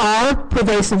 who are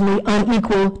pervasively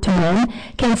unequal to men,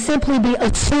 can simply be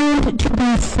assumed to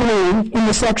be free in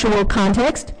the sexual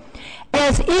context,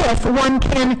 as if one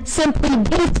can simply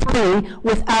be free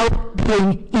without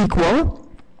being equal.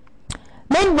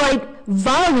 Men write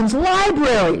volumes,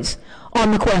 libraries,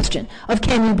 on the question of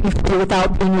can you be free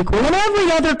without being equal in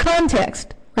every other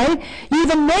context, right? You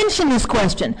even mention this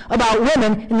question about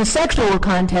women in the sexual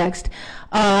context,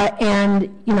 and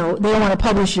they don't want to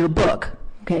publish your book,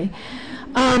 okay?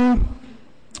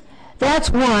 That's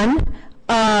one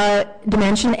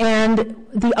dimension, and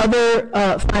the other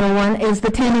final one is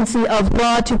the tendency of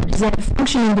law to present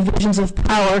functioning divisions of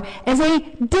power as a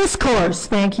discourse,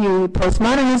 thank you,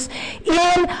 postmodernists,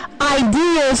 in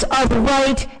ideas of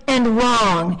right and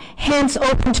wrong, hence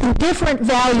open to different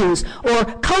values or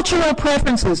cultural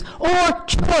preferences or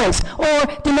choice or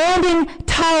demanding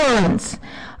tolerance.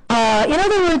 In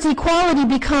other words, equality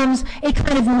becomes a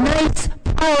kind of nice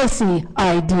policy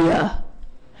idea.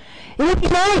 It would be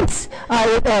nice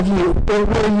of you,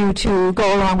 were you to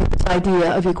go along with this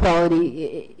idea of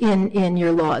equality in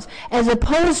your laws, as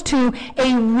opposed to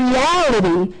a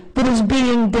reality that is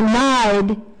being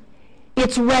denied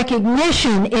its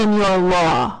recognition in your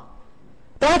law.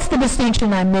 That's the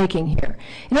distinction I'm making here.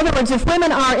 In other words, if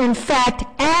women are in fact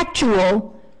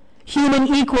actual human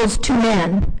equals to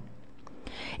men,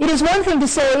 it is one thing to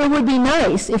say it would be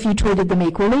nice if you treated them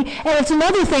equally, and it's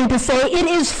another thing to say it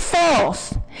is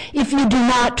false if you do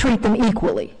not treat them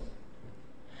equally.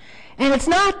 And it's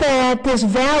not that this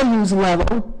values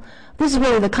level, this is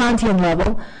really the Kantian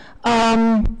level,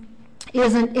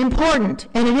 isn't important.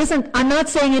 And it isn't, I'm not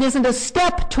saying it isn't a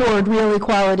step toward real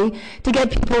equality to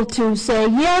get people to say,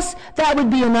 yes, that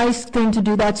would be a nice thing to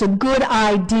do, that's a good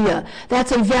idea,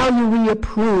 that's a value we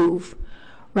approve.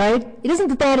 Right? It isn't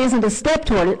that that isn't a step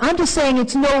toward it. I'm just saying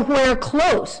it's nowhere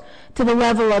close to the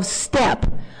level of step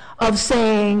of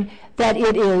saying that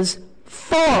it is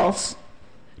false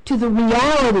to the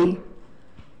reality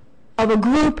of a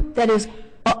group that is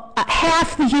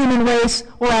half the human race,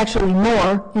 or actually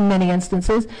more in many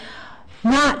instances,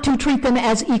 not to treat them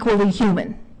as equally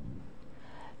human.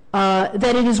 That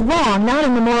it is wrong, not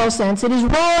in the moral sense, it is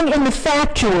wrong in the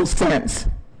factual sense.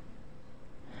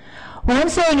 What I'm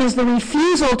saying is the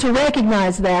refusal to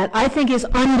recognize that, I think, is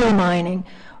undermining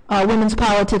women's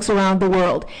politics around the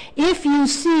world. If you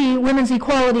see women's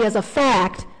equality as a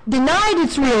fact, denied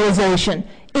its realization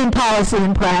in policy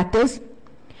and practice,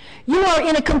 you are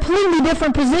in a completely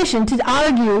different position to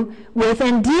argue with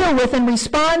and deal with and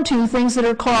respond to things that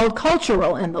are called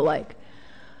cultural and the like.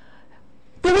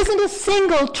 There isn't a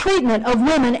single treatment of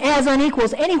women as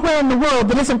unequals anywhere in the world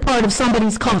that isn't part of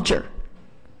somebody's culture.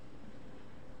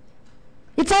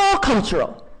 It's all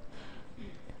cultural.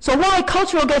 So why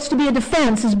cultural gets to be a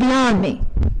defense is beyond me.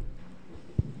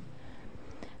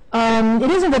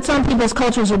 It isn't that some people's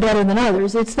cultures are better than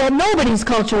others. It's that nobody's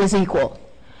culture is equal.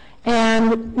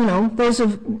 And, those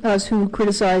of us who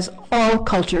criticize all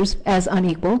cultures as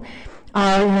unequal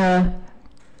are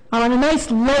on a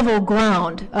nice level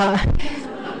ground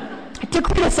to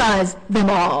criticize them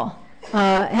all,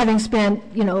 having spent,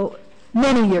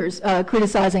 many years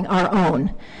criticizing our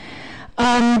own,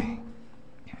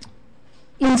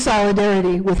 in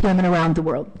solidarity with women around the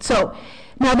world. So,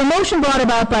 now the motion brought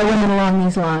about by women along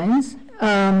these lines,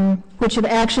 which have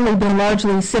actually been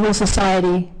largely civil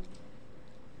society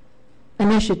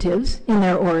initiatives in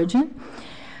their origin,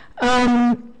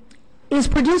 is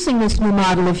producing this new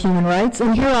model of human rights,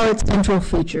 and here are its central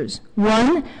features.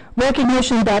 One,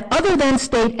 recognition that other than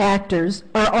state actors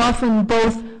are often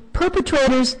both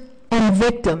perpetrators and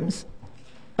victims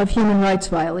of human rights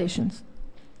violations.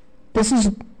 This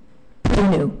is pretty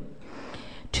new.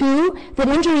 Two, that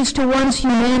injuries to one's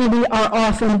humanity are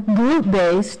often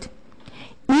group-based,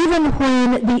 even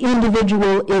when the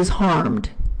individual is harmed.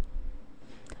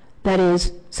 That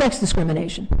is, sex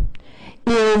discrimination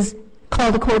is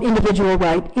called a, quote, individual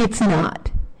right. It's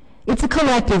not. It's a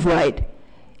collective right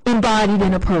embodied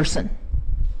in a person.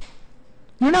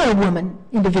 You're not a woman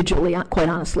individually, quite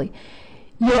honestly.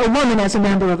 You're a woman as a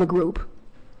member of a group.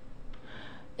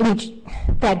 And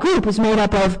that group is made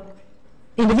up of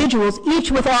individuals,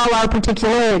 each with all our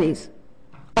particularities.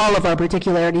 All of our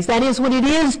particularities. That is what it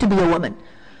is to be a woman.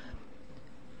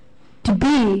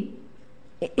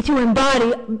 To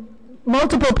embody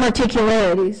multiple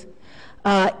particularities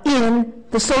in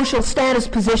the social status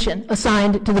position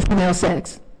assigned to the female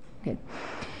sex. Okay.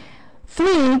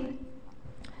 Three,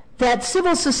 that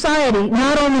civil society,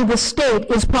 not only the state,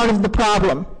 is part of the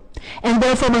problem, and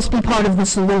therefore must be part of the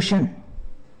solution.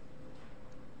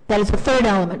 That is the third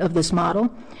element of this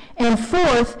model. And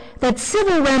fourth, that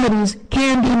civil remedies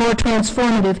can be more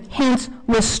transformative, hence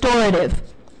restorative,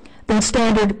 than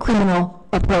standard criminal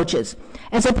approaches.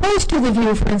 As opposed to the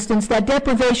view, for instance, that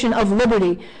deprivation of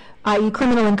liberty, i.e.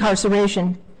 criminal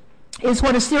incarceration, is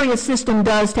what a serious system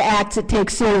does to acts it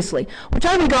takes seriously, which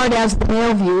I regard as the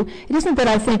male view. It isn't that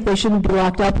I think they shouldn't be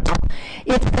locked up.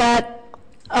 It's that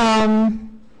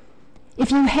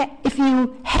if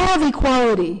you have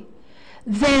equality,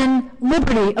 then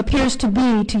liberty appears to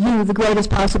be, to you, the greatest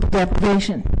possible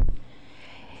deprivation.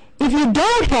 If you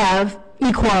don't have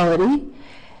equality,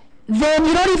 then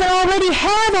you don't even already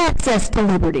have access to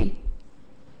liberty.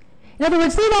 In other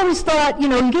words, they've always thought,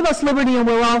 you give us liberty and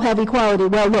we'll all have equality.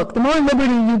 Well, look, the more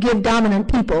liberty you give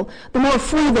dominant people, the more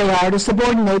free they are to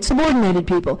subordinate subordinated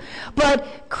people.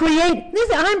 But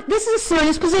this is a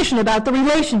serious position about the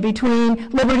relation between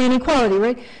liberty and equality,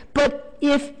 right? But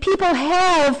if people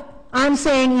have, I'm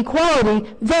saying,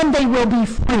 equality, then they will be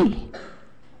free.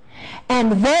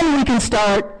 And then we can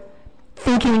start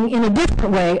thinking in a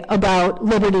different way about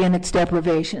liberty and its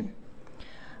deprivation.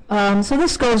 So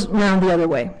this goes around the other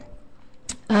way.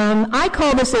 I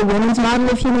call this a women's model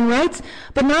of human rights,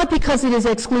 but not because it is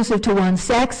exclusive to one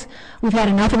sex. We've had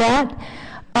enough of that.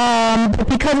 But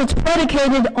because it's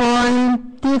predicated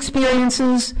on the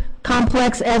experiences,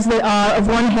 complex as they are, of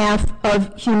one half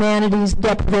of humanity's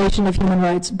deprivation of human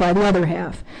rights by the other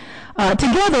half,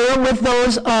 together with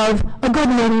those of a good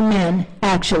many men,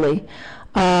 actually,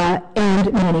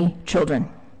 and many children.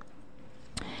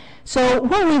 So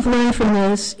what we've learned from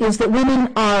this is that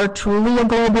women are truly a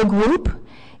global group,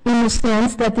 in the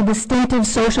sense that the distinctive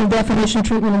social definition,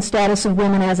 treatment, and status of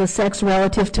women as a sex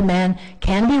relative to men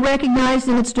can be recognized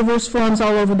in its diverse forms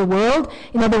all over the world.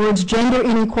 In other words, gender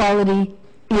inequality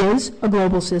is a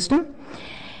global system.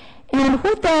 And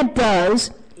what that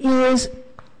does is,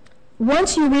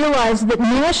 once you realize that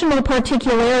national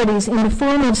particularities in the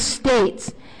form of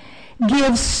states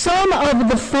give some of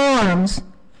the forms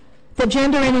that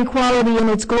gender inequality in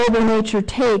its global nature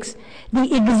takes,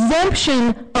 the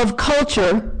exemption of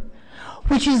culture,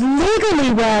 which is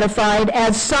legally ratified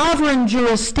as sovereign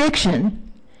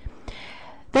jurisdiction,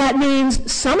 that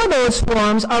means some of those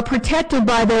forms are protected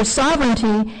by their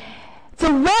sovereignty.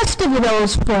 The rest of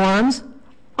those forms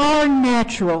are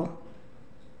natural.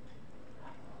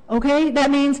 Okay?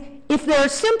 That means if they're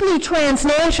simply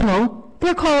transnational,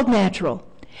 they're called natural.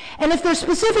 And if they're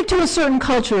specific to a certain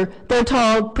culture, they're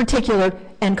called particular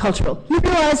and cultural. You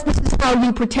realize this is how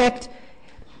you protect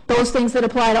those things that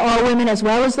apply to all women as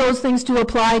well as those things to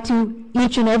apply to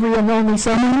each and every and only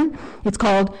some women.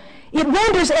 It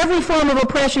renders every form of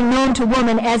oppression known to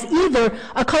woman as either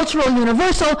a cultural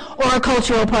universal or a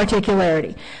cultural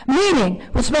particularity. Meaning,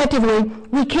 respectively,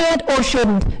 we can't or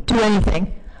shouldn't do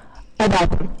anything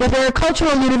about them. If they're a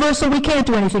cultural universal, we can't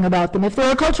do anything about them. If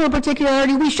they're a cultural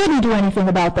particularity, we shouldn't do anything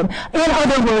about them. In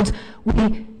other words,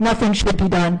 nothing should be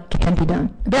done, can be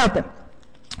done about them.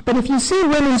 But if you see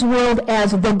women's world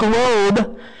as the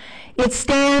globe, it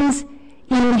stands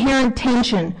in inherent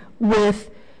tension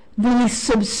with the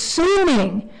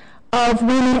subsuming of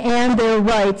women and their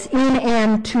rights in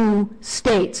and to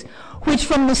states, which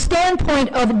from the standpoint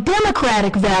of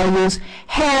democratic values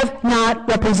have not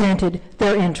represented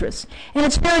their interests. And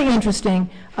it's very interesting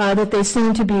that they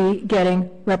seem to be getting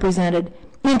represented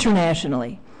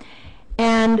internationally.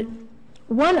 And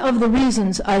one of the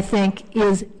reasons, I think,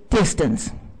 is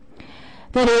distance.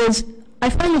 That is, I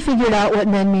finally figured out what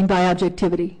men mean by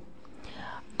objectivity.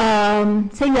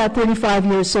 Say you got 35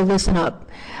 years, so listen up.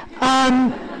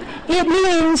 It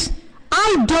means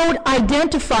I don't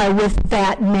identify with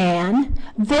that man,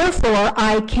 therefore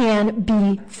I can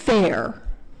be fair.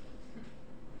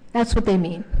 That's what they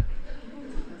mean.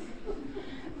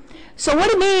 So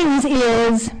what it means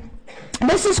is,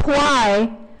 this is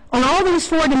why on all these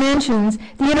four dimensions,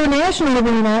 the international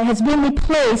arena has been the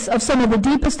place of some of the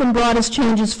deepest and broadest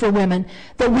changes for women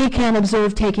that we can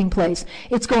observe taking place.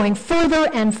 It's going further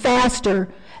and faster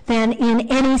than in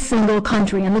any single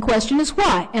country. And the question is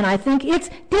why? And I think it's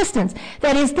distance.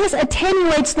 That is, this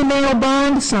attenuates the male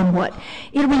bond somewhat.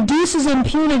 It reduces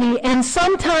impunity and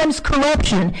sometimes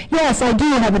corruption. Yes, I do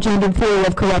have a gendered theory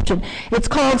of corruption. It's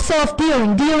called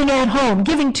self-dealing, dealing at home,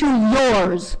 giving to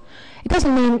yours. It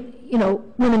doesn't mean,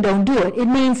 women don't do it. It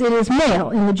means it is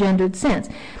male in the gendered sense.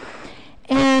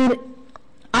 And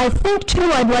I think, too,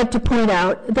 I'd like to point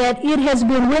out that it has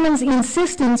been women's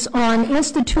insistence on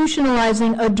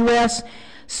institutionalizing address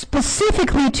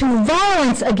specifically to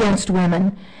violence against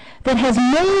women that has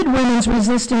made women's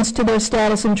resistance to their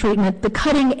status and treatment the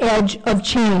cutting edge of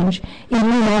change in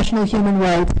international human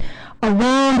rights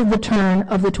around the turn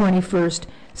of the 21st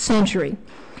century.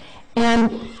 And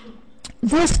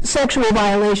this sexual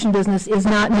violation business is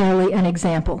not merely an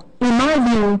example. In my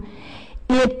view,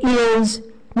 it is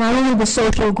not only the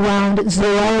social ground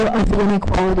zero of the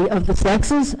inequality of the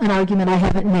sexes, an argument I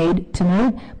haven't made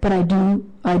tonight, but I do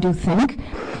think.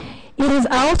 It is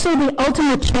also the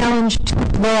ultimate challenge to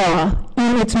law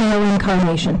in its male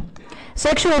incarnation.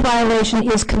 Sexual violation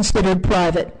is considered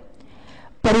private,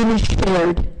 but it is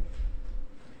shared.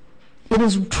 It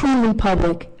is truly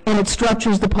public, and it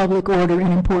structures the public order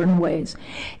in important ways.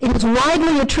 It is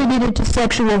widely attributed to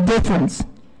sexual difference,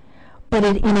 but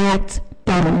it enacts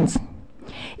dominance.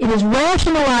 It is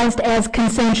rationalized as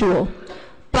consensual,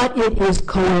 but it is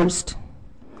coerced.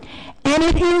 And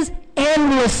it is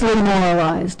endlessly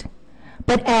moralized,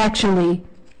 but actually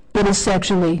it is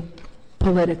sexually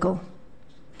political.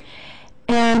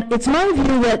 And it's my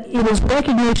view that it is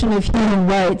recognition of human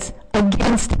rights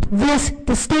against this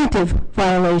distinctive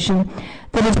violation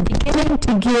that is beginning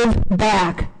to give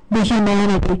back the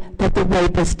humanity that the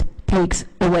rapist takes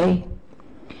away.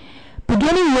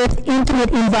 Beginning with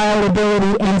intimate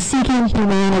inviolability and seeking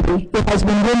humanity, it has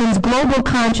been women's global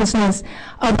consciousness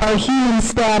of our human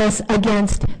status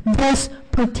against this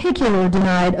particular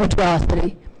denied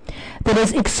atrocity that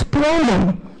is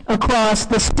exploding across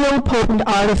the still potent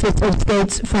artifice of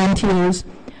states' frontiers,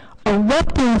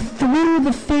 erupting through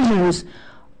the fissures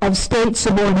of state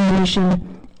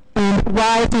subordination and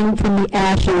rising from the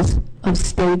ashes of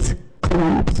states'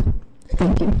 collapse.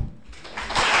 Thank you.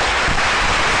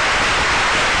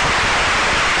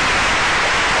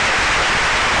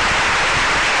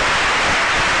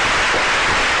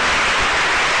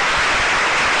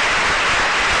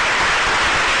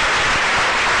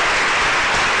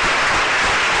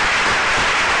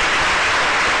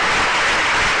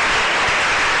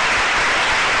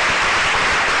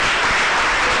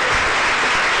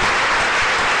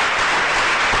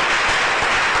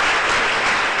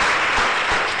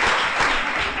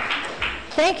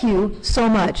 Thank you so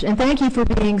much, and thank you for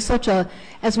being such a,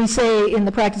 as we say in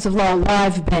the practice of law,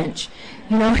 live bench.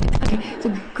 It's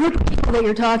a group of people that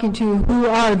you're talking to who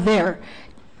are there,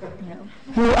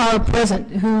 who are present,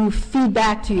 who feed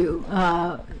back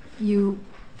to you.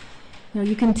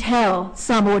 You can tell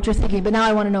some of what you're thinking, but now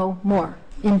I want to know more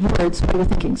in words what you're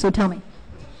thinking. So tell me.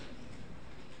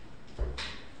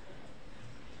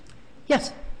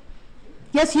 Yes.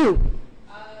 Yes, you.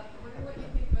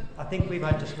 I think we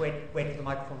might just wait for the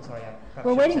microphone. Sorry,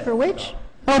 we're waiting for which?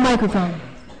 Oh, microphone.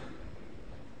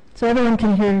 So everyone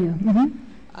can hear you. Mm-hmm.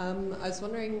 I was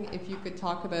wondering if you could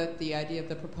talk about the idea of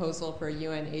the proposal for a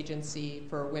UN agency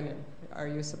for women. Are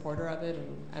you a supporter of it,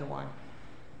 and why?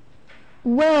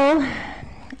 Well,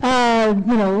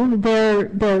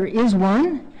 there is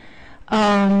one.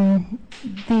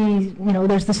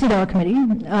 There's the CEDAW committee.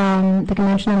 The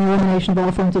Convention on the Elimination of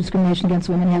All Forms of Discrimination Against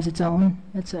Women has its own,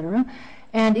 etc.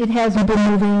 And it has been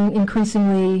moving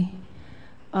increasingly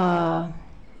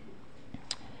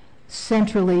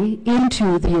centrally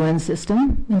into the UN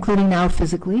system, including now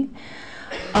physically.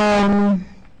 So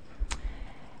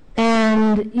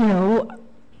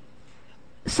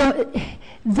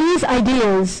these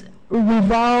ideas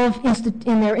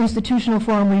in their institutional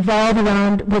form, revolve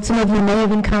around what some of you may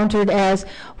have encountered as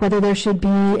whether there should be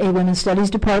a women's studies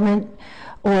department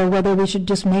or whether we should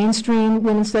just mainstream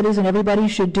women's studies and everybody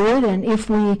should do it. And if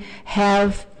we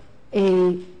have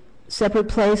a separate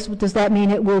place, does that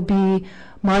mean it will be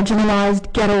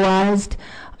marginalized, ghettoized?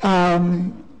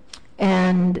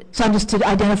 And so I'm just to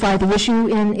identify the issue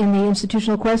in the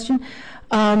institutional question.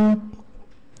 And,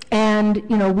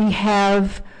 you know, we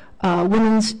have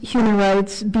women's human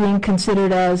rights being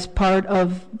considered as part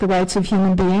of the rights of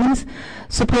human beings,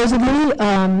 supposedly,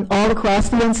 all across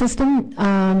the UN system,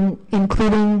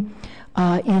 including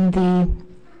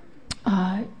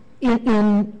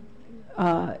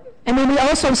and then we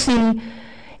also see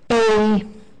a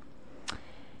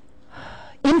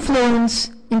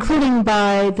influence, including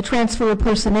by the transfer of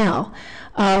personnel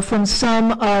from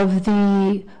some of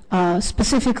the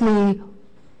specifically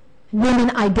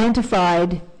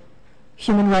women-identified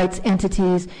human rights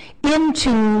entities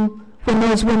into, when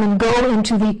those women go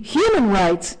into the human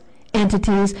rights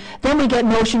entities, then we get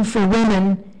motion for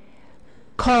women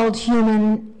called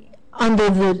human under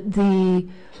the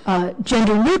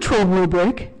gender-neutral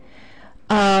rubric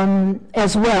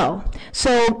as well.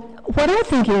 So what I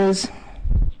think is,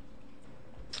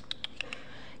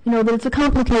 you know, that it's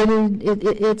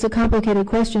a complicated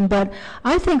question, but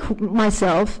I think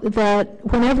myself that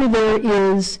whenever there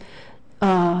is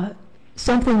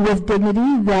something with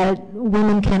dignity that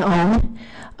women can own,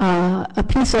 a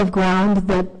piece of ground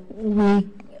that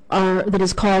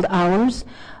is called ours,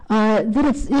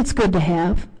 that it's good to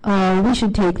have. We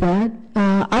should take that.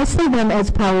 I see them as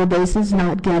power bases,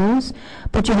 not ghettos,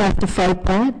 but you have to fight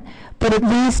that. But at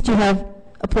least you have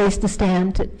a place to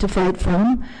stand to fight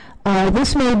from.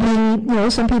 This may be, you know,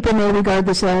 some people may regard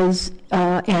this as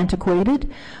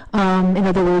antiquated. In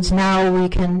other words, now we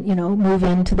can, you know, move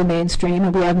into the mainstream,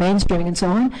 and we have mainstreaming and so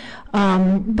on.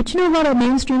 But you know what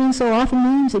mainstreaming so often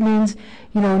means? It means,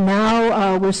 you know,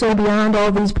 now we're so beyond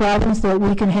all these problems that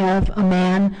we can have a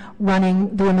man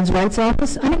running the Women's Rights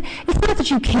Office. I mean, it's not that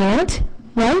you can't,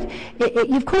 right?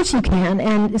 Of course you can,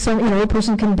 and some, you know, a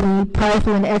person can be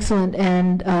powerful and excellent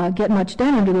and get much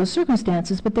done under those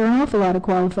circumstances, but there are an awful lot of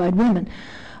qualified women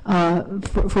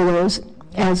for those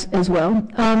as well.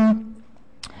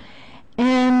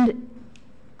 And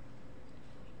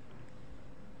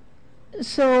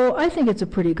so I think it's a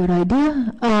pretty good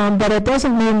idea, but it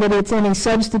doesn't mean that it's any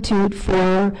substitute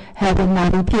for having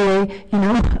Navi Pillay, you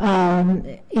know,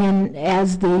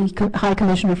 as the High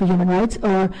Commissioner for Human Rights,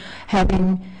 or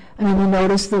having, I mean, we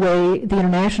notice the way the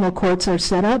international courts are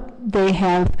set up. They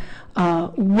have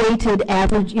weighted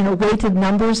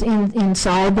numbers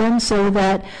inside them so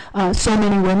that so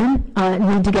many women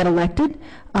need to get elected.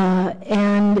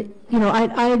 And, you know,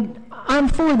 I'm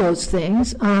for those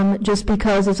things, just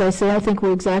because, as I say, I think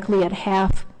we're exactly at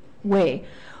halfway.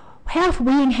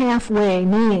 Being halfway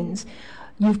means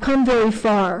you've come very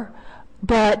far,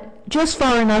 but just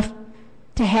far enough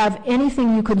to have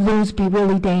anything you could lose be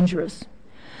really dangerous,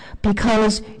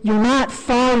 because you're not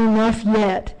far enough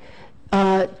yet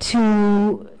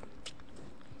to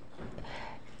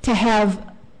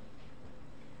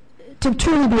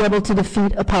truly be able to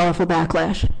defeat a powerful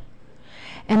backlash.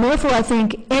 And therefore, I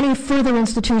think any further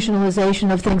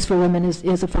institutionalization of things for women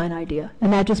is a fine idea.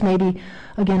 And that just may be,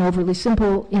 again, overly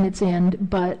simple in its end,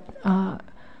 but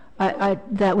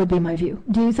that would be my view.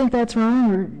 Do you think that's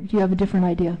wrong, or do you have a different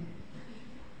idea?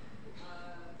 No,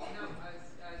 I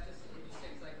was just interested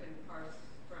because I couldn't parse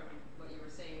from what you were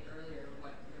saying earlier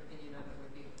what your opinion of it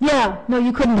would be. Yeah, no,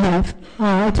 you couldn't have.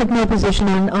 I took no position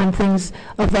on things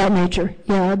of that nature.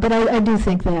 Yeah, but I do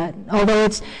think that, although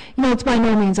it's, you know, it's by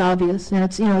no means obvious, and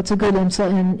it's, you know, it's a good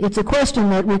insight, and it's a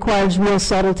question that requires real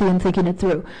subtlety in thinking it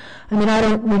through. I mean, I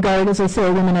don't regard, as I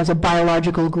say, women as a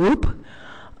biological group,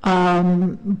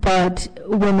 but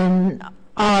women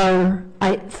are,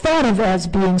 I thought of as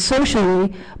being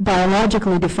socially,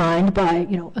 biologically defined by,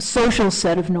 you know, a social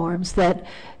set of norms that,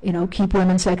 you know, keep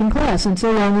women second class. And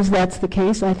so long as that's the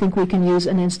case, I think we can use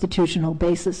an institutional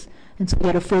basis. And so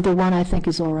yet a further one, I think,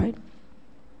 is all right.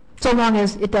 So long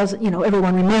as it doesn't, you know,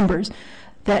 everyone remembers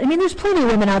that, I mean, there's plenty of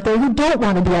women out there who don't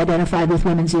want to be identified with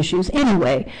women's issues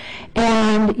anyway.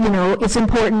 And, you know, it's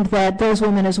important that those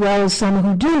women, as well as some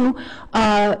who do,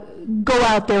 go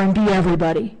out there and be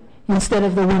everybody instead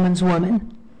of the woman's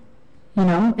woman, you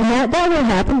know. And that will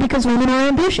happen because women are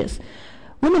ambitious.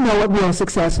 Women know what real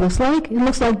success looks like. It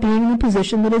looks like being in a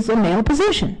position that is a male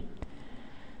position,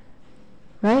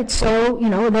 right? So, you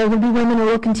know, there will be women who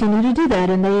will continue to do that,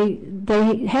 and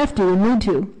they have to and need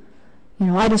to. You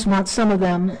know, I just want some of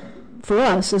them for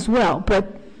us as well.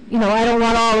 But I don't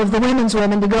want all of the women's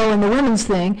women to go in the women's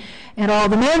thing and all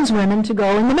the men's women to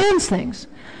go in the men's things.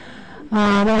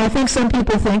 And I think some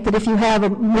people think that if you have a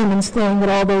women's thing, that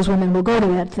all those women will go to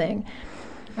that thing.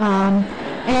 And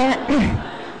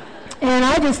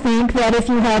I just think that if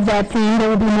you have that thing, there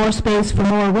will be more space for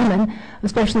more women,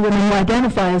 especially women who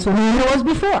identify as women, than there was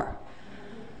before.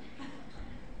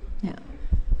 Yeah.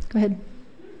 Go ahead.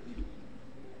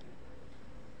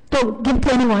 Don't give it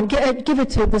to anyone. Give it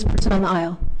to this person on the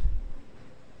aisle.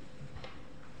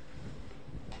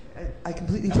 I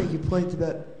completely take your point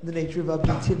about the nature of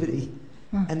objectivity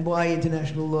and why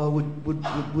international law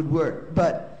would work.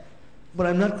 But what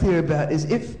I'm not clear about is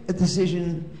if a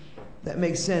decision that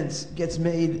makes sense gets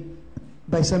made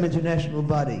by some international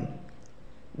body,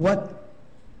 what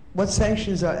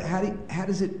sanctions are, how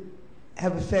does it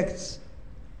have effects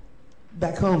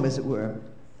back home, as it were?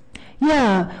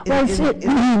 Yeah, well,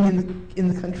 in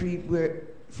the country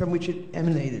from which it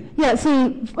emanated. Yeah,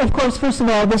 see, of course, first of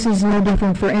all, this is no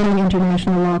different for any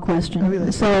international law question. Oh,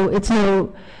 really? So it's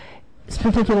no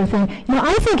particular thing.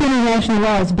 I think international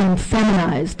law has been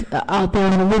feminized out there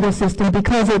in the legal system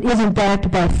because it isn't backed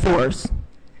by force.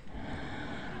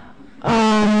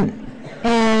 And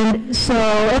so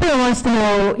everyone wants to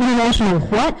know, international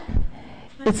what?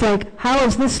 It's like, how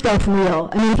is this stuff real?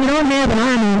 I mean, if you don't have an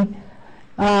army,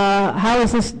 how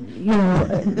does this,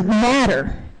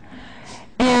 matter?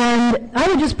 And I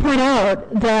would just point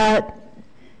out that,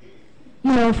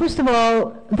 first of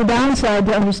all, the downside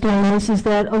to understanding this is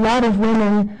that a lot of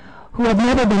women who have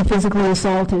never been physically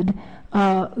assaulted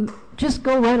just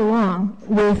go right along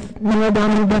with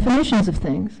male-dominant definitions of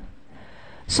things.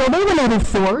 So they were never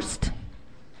forced.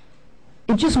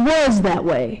 It just was that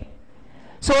way.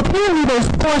 So apparently there's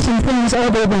force in things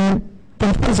other than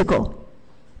physical.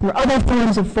 There are other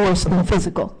forms of force than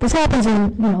physical. This happens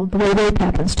in, the way rape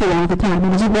happens too all the time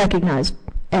and isn't recognized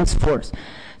as force.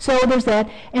 So there's that.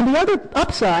 And the other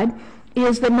upside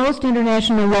is that most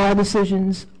international law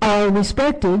decisions are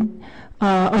respected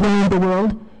around the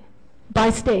world by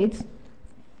states,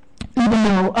 even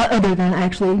though, other than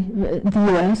actually the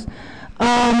U.S.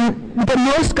 But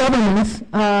most governments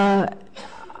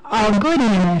are good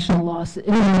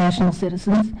international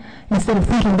citizens, instead of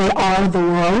thinking they are the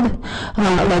world,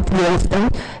 like the U.S.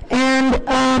 does, and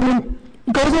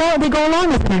they go along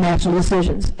with international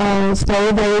decisions,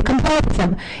 so they comply with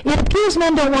them. It appears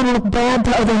men don't want to look bad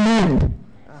to other men,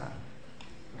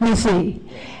 you see,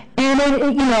 and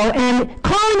and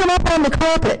calling them up on the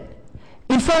carpet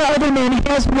in front of other men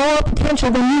has more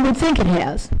potential than you would think it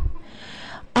has.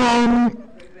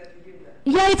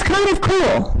 Yeah, it's kind of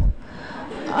cool.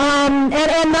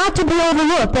 And not to be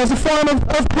overlooked as a form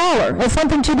of power, as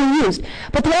something to be used.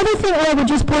 But the other thing I would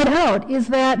just point out is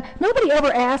that nobody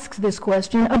ever asks this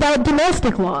question about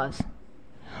domestic laws.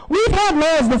 We've had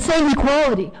laws that say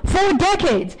equality for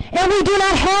decades, and we do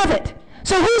not have it.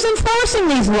 So who's enforcing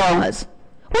these laws?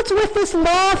 What's with this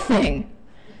law thing?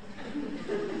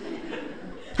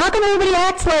 How come everybody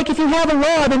acts like if you have a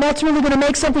law, then that's really going to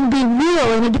make something be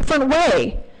real in a different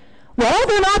way? Well,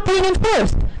 they're not being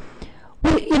enforced.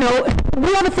 We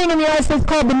have a thing in the United States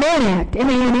called the Mann Act,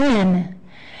 M-A-N-N,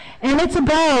 and it's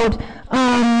about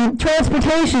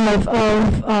transportation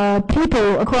of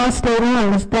people across state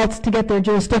lines. That's to get their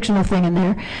jurisdictional thing in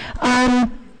there,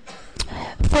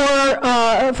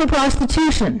 for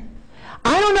prostitution.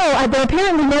 I don't know, but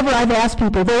apparently never I've asked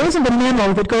people. There isn't a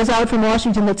memo that goes out from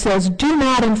Washington that says, do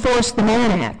not enforce the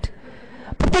Mann Act.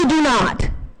 But they do not.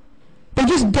 They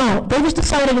just don't. They just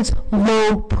decided it's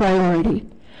low priority.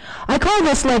 I call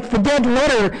this like the dead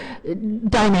letter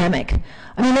dynamic.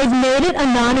 I mean, they've made it a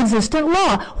non-existent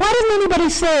law. Why doesn't anybody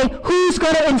say, who's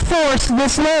going to enforce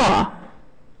this law?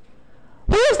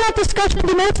 Where is that discussion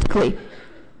domestically?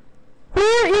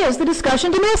 Where is the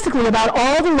discussion domestically about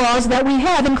all the laws that we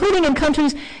have, including in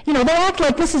countries, they act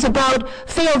like this is about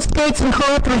failed states and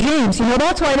corrupt regimes.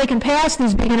 That's why they can pass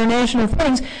these big international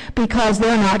things, because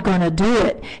they're not going to do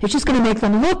it. It's just going to make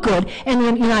them look good. And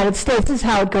in the United States, this is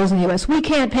how it goes in the U.S. We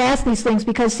can't pass these things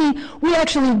because, see, we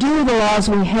actually do the laws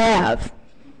we have.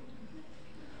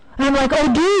 And I'm like,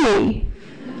 oh, do we?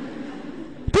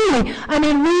 Do we? I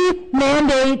mean, we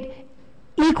mandate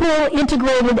equal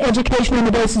integrated education on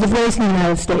the basis of race in the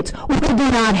United States. We do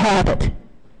not have it.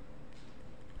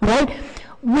 Right?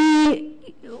 We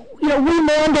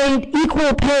mandate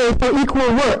equal pay for equal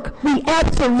work. We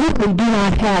absolutely do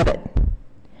not have it.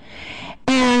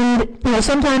 And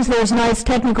sometimes there's nice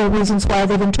technical reasons why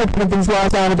they've interpreted these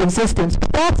laws out of existence.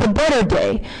 But that's a better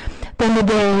day than the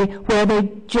day where they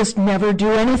just never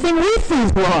do anything with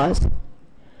these laws.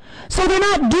 So they're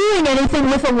not doing anything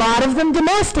with a lot of them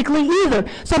domestically either.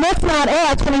 So let's not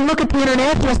ask, when you look at the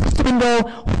international system and go,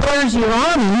 where's your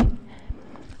army?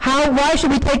 Why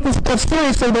should we take this stuff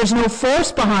seriously? There's no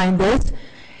force behind this.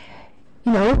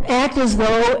 Act as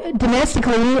though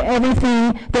domestically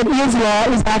everything that is law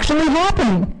is actually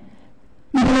happening,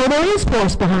 even though there is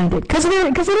force behind it, because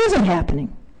it isn't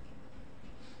happening.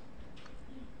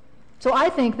 So I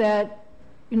think that,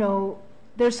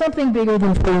 there's something bigger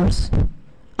than force.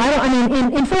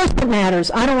 Enforcement matters.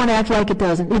 I don't want to act like it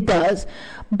doesn't. It does.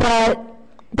 But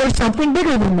there's something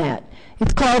bigger than that.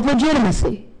 It's called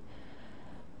legitimacy.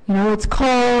 It's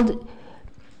called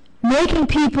making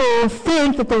people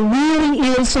think that there really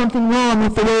is something wrong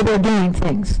with the way they're doing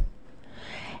things.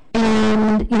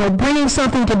 And, bringing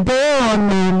something to bear on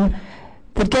them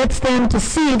that gets them to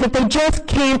see that they just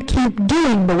can't keep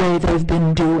doing the way they've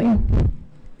been doing.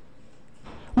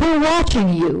 We're watching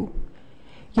you.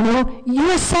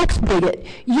 You're a sex bigot.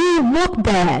 You look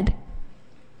bad.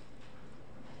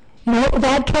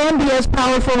 That can be as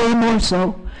powerful or more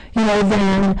so,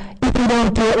 than if you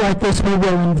don't do it like this, we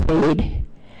will invade.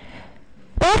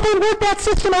 But they worked that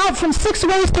system out from 6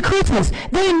 ways to Christmas.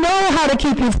 They know how to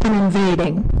keep you from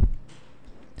invading.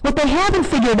 What they haven't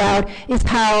figured out is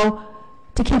how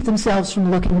to keep themselves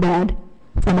from looking bad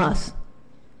from us.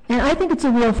 And I think it's a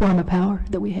real form of power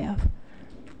that we have.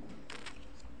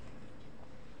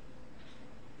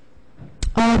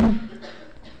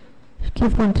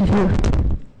 Give one to here.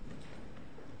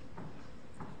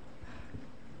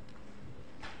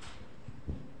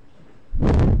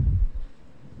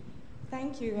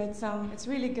 Thank you. It's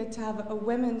really good to have a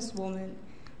women's woman.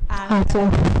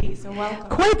 So welcome.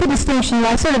 Quite the distinction.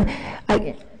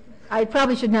 I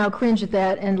probably should now cringe at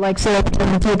that and say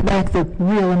and take back the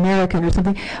real American or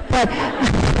something. But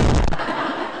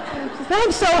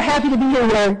I'm so happy to be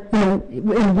here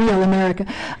in real America.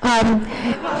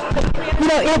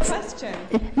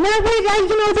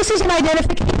 This is an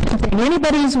identification thing.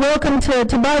 Anybody's welcome to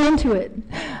buy into it.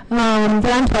 That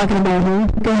I'm talking about here.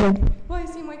 Go ahead. Well, you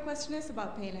see, my question is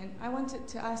about Palin. I wanted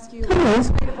to ask you what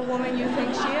kind of a woman you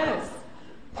think she is.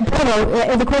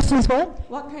 The question is what?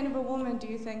 What kind of a woman do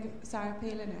you think Sarah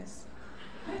Palin is?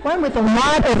 One with a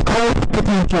lot of growth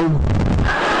potential.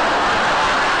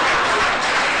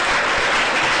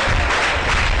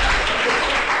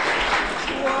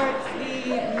 Towards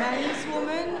the men's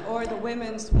woman or the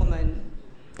women's woman?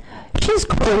 She's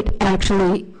great,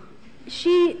 actually.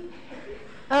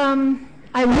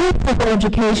 I work for her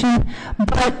education,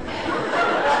 but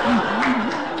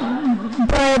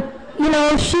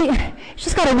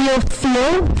she's got a real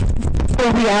feel for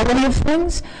the reality of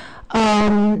things.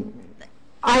 I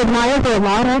admire her a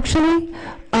lot, actually.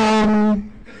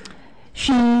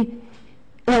 She's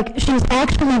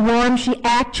actually warm. She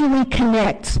actually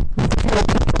connects with people.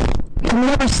 I've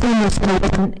never seen this in a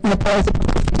president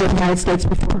of the United States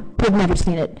before. We've never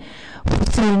seen it.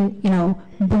 We've seen,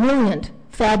 brilliant,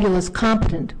 fabulous,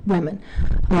 competent women,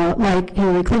 like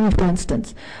Hillary Clinton, for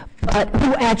instance, but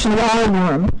who actually are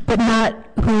warm, but not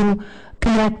who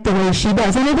connect the way she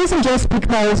does. And it isn't just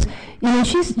because,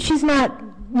 she's not,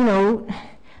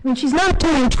 she's not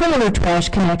doing trailer trash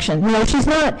connection. She's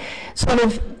not sort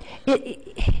of,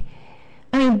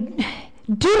 do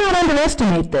not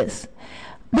underestimate this.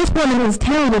 This woman is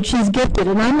talented, she's gifted,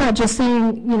 and I'm not just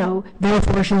saying,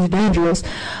 therefore she's dangerous.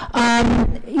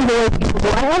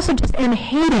 I also just am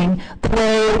hating the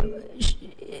way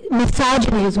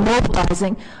misogyny is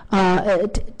mobilizing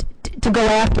to go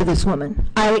after this woman.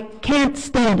 I can't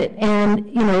stand it, and,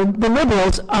 the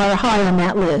liberals are high on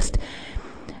that list.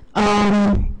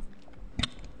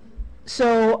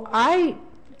 So I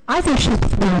think she's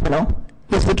phenomenal,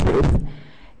 is the truth.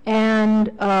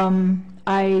 And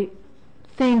I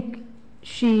think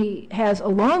she has a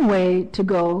long way to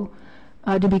go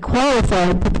to be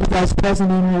qualified to be Vice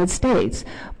President of the United States.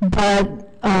 But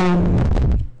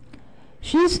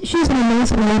she's an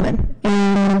amazing woman,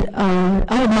 and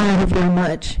I admire her very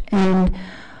much. And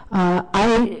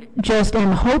I just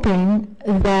am hoping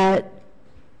that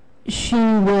she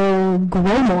will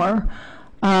grow more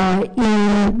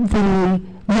in the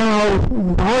now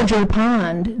larger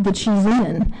pond that she's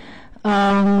in.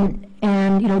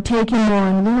 And take in more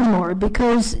and learn more,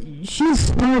 because she's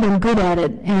smart and good at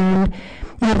it. And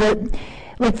I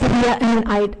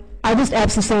just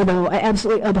have to say, though, I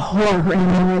absolutely abhor her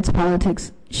animal rights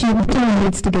politics. She really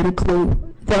needs to get a clue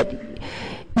that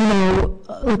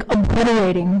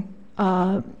obliterating.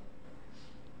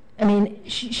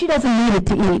 She doesn't need it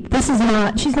to eat.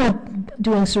 She's not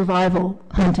doing survival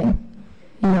hunting,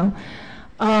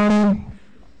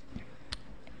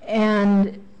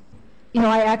 And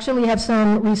I actually have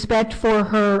some respect for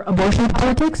her abortion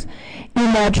politics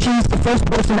in that she's the first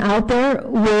person out there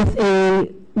with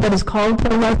what is called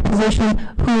pro-life position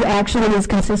who actually is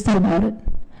consistent about it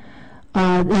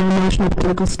in the national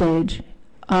political stage.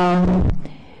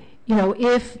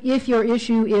 If your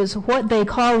issue is what they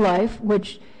call life,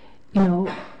 which,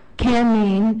 can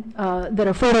mean that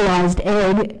a fertilized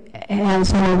egg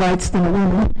has more rights than a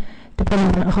woman,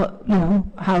 depending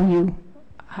on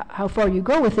how far you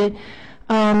go with it.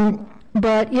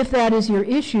 But if that is your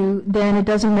issue, then it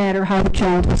doesn't matter how the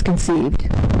child was conceived.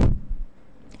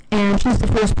 And she's the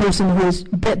first person who's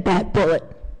bit that bullet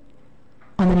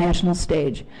on the national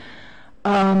stage.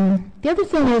 The other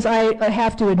thing is, I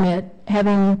have to admit,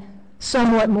 having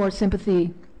somewhat more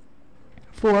sympathy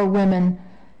for women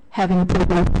having a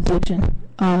pro-life position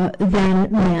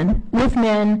than men. With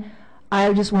men,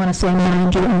 I just want to say,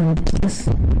 mind your own business.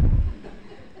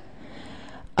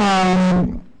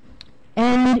 And,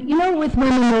 with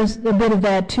women, there's a bit of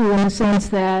that, too, in the sense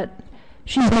that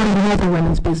she's minding other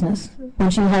women's business when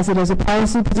she has it as a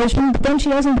policy position, but then she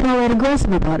hasn't been all that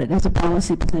aggressive about it as a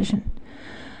policy position.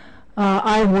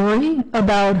 I worry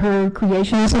about her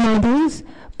creationism ideas,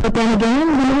 but then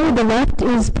again, the left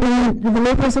is the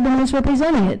liberals have been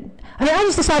misrepresenting it. I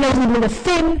just decided I was going to do the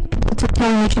thing to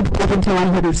tell me she believed until I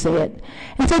heard her say it.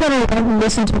 And so then I went and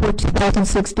listened to her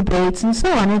 2006 debates and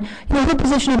so on. And, her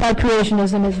position about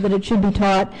creationism is that it should be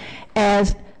taught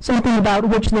as something about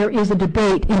which there is a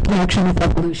debate in connection with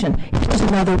evolution. It is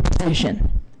another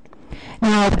position.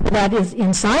 Now, that is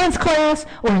in science class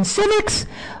or in civics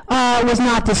was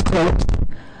not disclosed,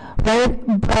 right?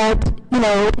 But,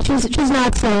 she's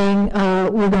not saying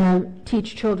we're going to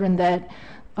teach children that,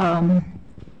 that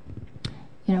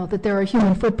there are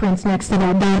human footprints next to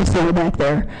that dinosaur back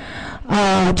there,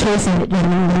 chasing it, in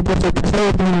the desert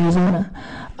preserve in Arizona.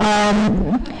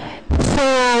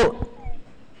 So,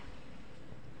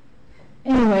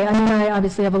 anyway, I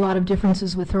obviously have a lot of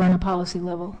differences with her on a policy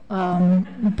level,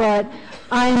 but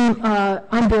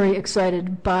I'm very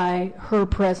excited by her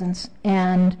presence,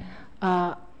 and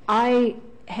I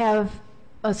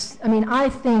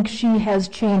think she has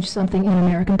changed something in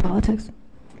American politics,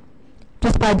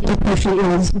 just by being who she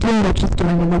is, doing what she's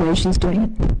doing, and the way she's doing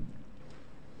it.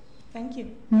 Thank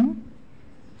you. Mm-hmm.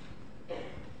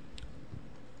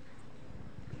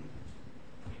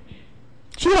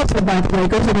 She also, by the way,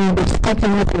 goes around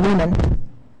respecting other women.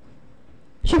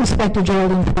 She respected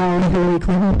Geraldine Fowler and Hillary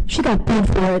Clinton. She got paid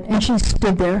for it, and she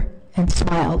stood there and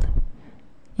smiled.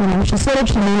 She said it,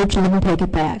 she made it, she didn't take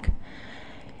it back.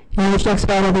 She talks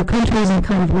about other countries in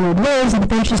kind of weird ways, and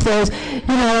then she says,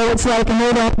 it's like,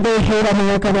 they hate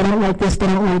America, they don't like this, they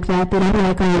don't like that, they don't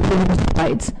like our women's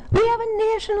rights. We have a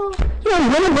national,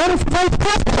 women running for vice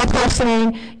president, they're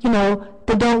saying,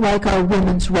 they don't like our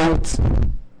women's rights.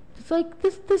 It's like,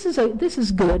 this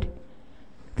is good.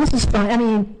 This is fun.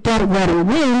 Don't let her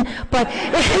win, but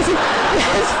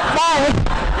it's fine.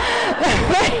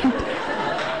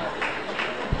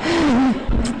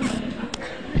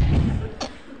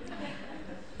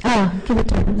 Give it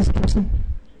to this person.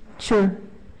 Sure.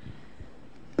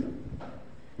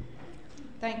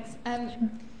 Thanks.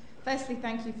 Firstly,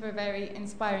 thank you for a very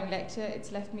inspiring lecture.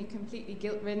 It's left me completely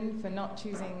guilt-ridden for not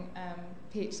choosing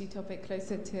PhD topic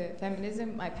closer to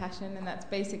feminism, my passion, and that's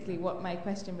basically what my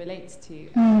question relates to.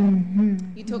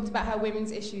 You talked about how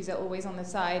women's issues are always on the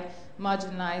side,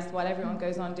 marginalized, while everyone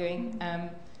goes on doing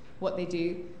what they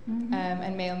do,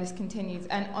 and maleness continues.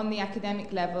 And on the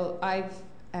academic level, I've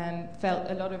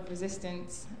felt a lot of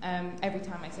resistance every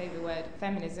time I say the word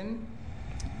feminism.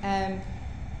 And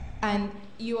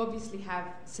you obviously have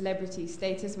celebrity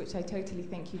status, which I totally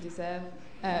think you deserve.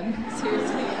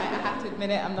 Seriously, I have to admit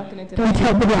it, I'm not going to deny it. Don't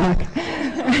tell the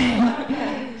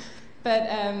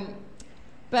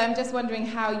But I'm just wondering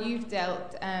how you've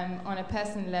dealt on a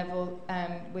personal level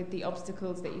with the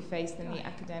obstacles that you faced in the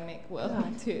academic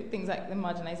world to things like the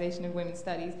marginalization of women's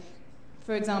studies.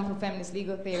 For example, feminist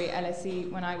legal theory,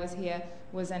 LSE, when I was here,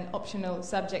 was an optional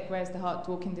subject, whereas the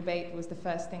Hart-Dworkin debate was the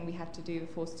first thing we had to do,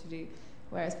 forced to do,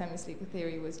 whereas feminist legal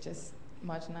theory was just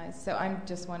marginalized. So I'm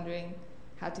just wondering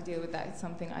how to deal with that. It's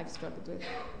something I've struggled with.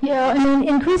 Yeah,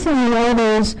 increasingly all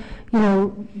those,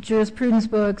 jurisprudence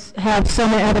books have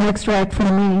an extract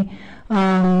from me.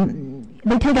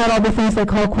 They take out all the things they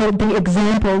call, quote, the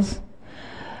examples,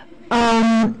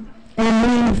 and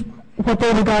leave what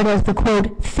they regard as the,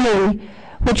 quote, theory,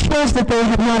 which shows that they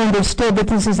have not understood that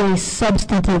this is a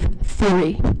substantive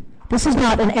theory. This is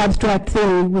not an abstract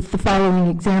theory with the following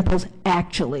examples,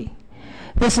 actually.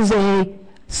 This is a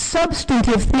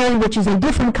substantive theory, which is a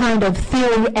different kind of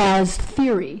theory as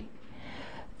theory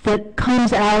that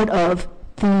comes out of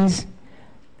these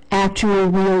actual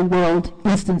real-world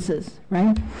instances,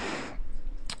 right?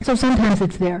 So sometimes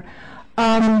it's there.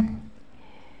 I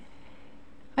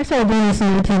started doing this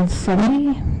in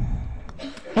 1970,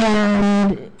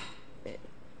 and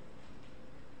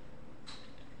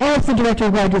as the director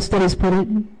of graduate studies put it,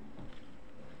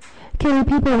 Kelly,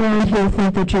 people around here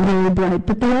think that you're very bright,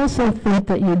 but they also think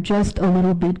that you're just a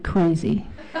little bit crazy.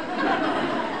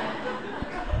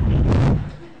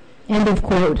 End of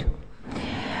quote.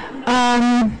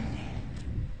 And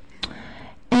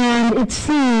it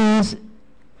seems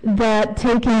that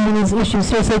taking these issues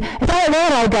seriously, if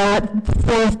I got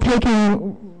for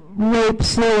taking rape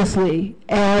seriously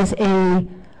as a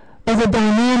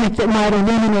dynamic that might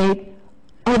eliminate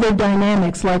other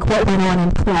dynamics like what went on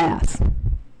in class.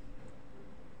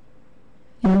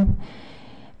 You know?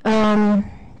 And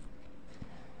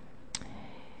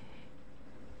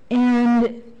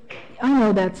I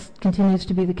know that continues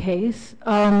to be the case.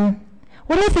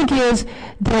 What I think is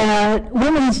that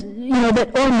women's,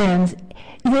 that or men's,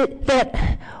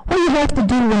 that what you have to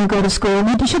do when you go to school,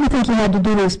 you shouldn't think you had to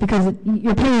do this because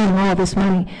you're paying them all this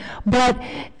money, but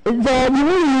that you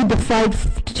really need to fight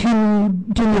to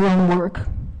do your own work.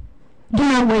 Do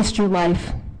not waste your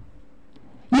life.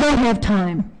 You don't have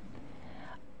time.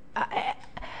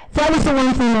 That was the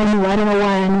one thing I knew. I don't know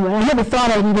why I knew it. I never thought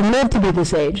I'd even live to be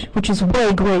this age, which is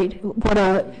way great. What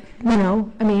a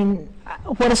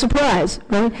surprise,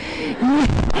 right? You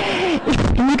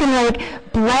can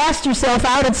blast yourself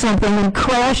out at something and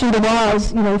crash into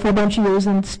walls, for a bunch of years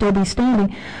and still be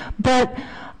standing. But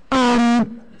I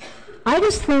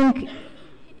just think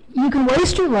you can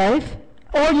waste your life,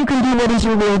 or you can do what is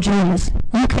your real genius.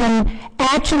 You can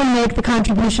actually make the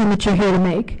contribution that you're here to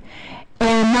make,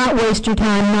 and not waste your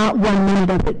time, not 1 minute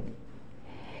of it.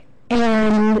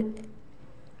 And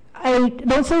I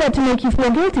don't say that to make you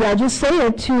feel guilty. I just say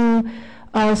it to be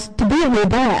at your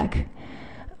back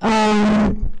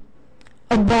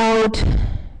about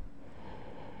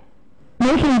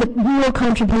making the real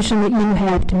contribution that you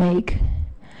have to make.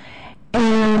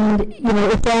 And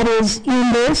if that is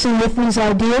in this and with these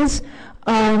ideas,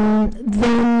 then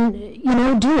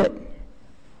do it.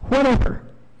 Whatever,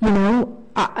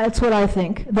 that's what I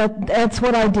think. That's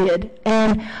what I did.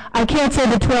 And I can't say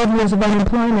that 12 years of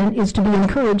unemployment is to be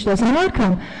encouraged as an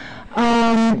outcome,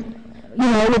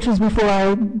 which was before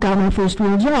I got my first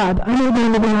real job. I made my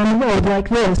living on the road like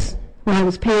this when I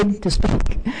was paid to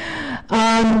speak.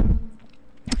 And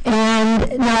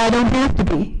now I don't have to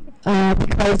be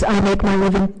because I make my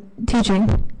living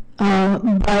teaching.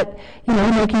 But,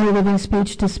 making your living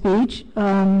speech to speech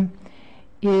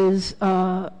is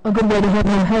a good way to have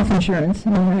no health insurance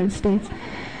in the United States.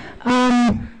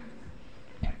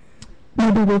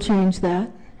 Maybe we'll change that.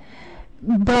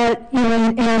 But,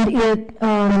 and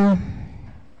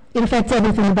it affects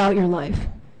everything about your life.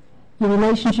 Your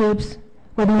relationships,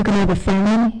 whether you can have a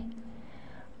family,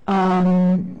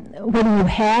 whether you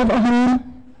have a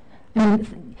home.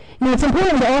 It's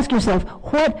important to ask yourself,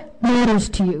 what matters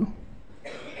to you?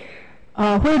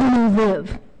 Where do you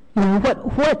live?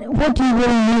 What do you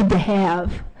really need to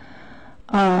have?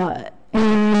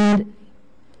 And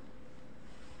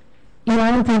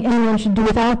I don't think anyone should do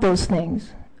without those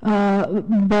things,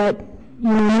 but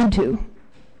you need to.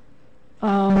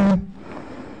 And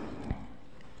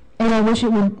I wish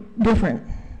it were different.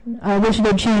 I wish it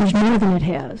had changed more than it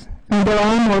has. There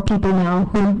are more people now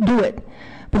who do it.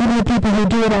 But even the people who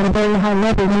do it at a very high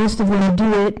level, most of them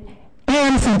do it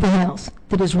and something else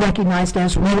that is recognized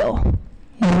as real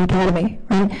in the academy,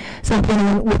 right?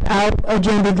 Something without a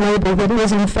gendered label that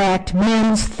is in fact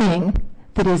men's thing,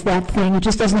 that is that thing. It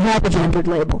just doesn't have a gendered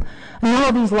label. And all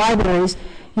of these libraries,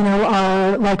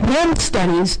 are like men's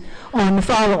studies on the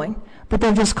following, but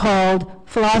they're just called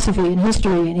philosophy and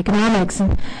history and economics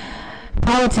and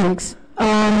politics.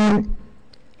 And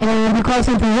you call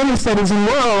something women's studies and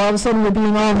moral, all of a sudden you're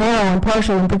being all narrow and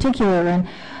partial and particular and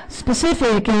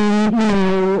specific and,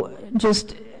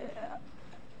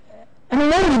 no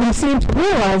one even seems to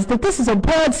realize that this is a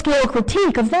broad-scale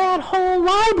critique of that whole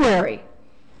library.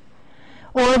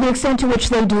 Or the extent to which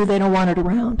they don't want it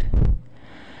around.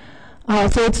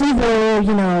 So it's either,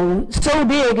 so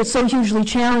big, it's so hugely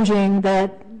challenging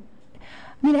that,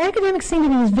 academics seem to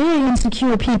be these very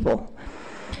insecure people.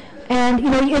 And,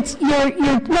 you're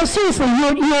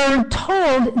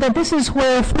told that this is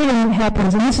where freedom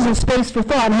happens, and this is a space for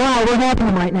thought, and wow, what's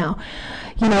happening right now?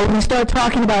 When you start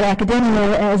talking about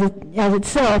academia as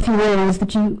itself, you realize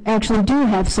that you actually do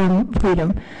have some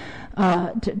freedom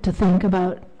to think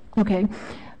about, okay.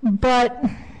 But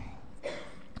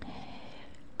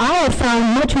I have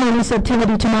found much more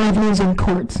receptivity to my views in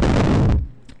courts,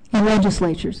 in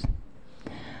legislatures.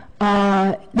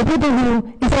 the people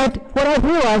who, in fact, what I've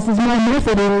realized is my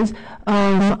method is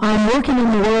I'm working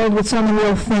in the world with some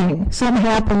real thing. Something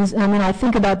happens, and then I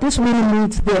think about this woman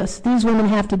needs this. These women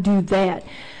have to do that.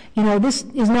 This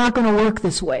is not going to work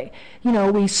this way.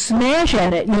 We smash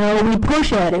at it. We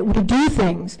push at it. We do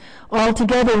things. All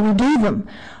together, we do them.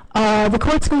 The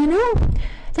courts go,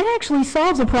 that actually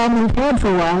solves a problem we've had for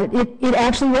a while. It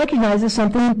actually recognizes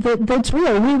something that's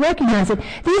real. We recognize it.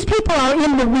 These people are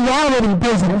in the reality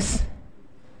business.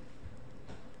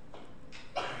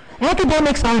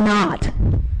 Academics are not.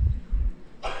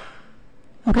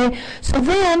 Okay? So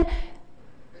then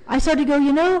I started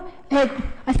to go,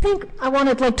 I think I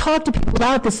want to talk to people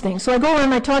about this thing. So I go around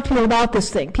and I talk to people about this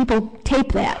thing. People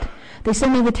tape that. They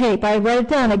send me the tape. I write it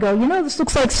down. I go, this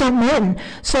looks like something written.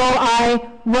 So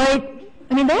I write,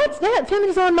 that's that.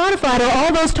 Feminism Unmodified are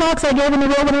all those talks I gave in the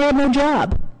world when I had no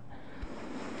job.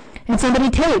 And somebody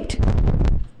taped.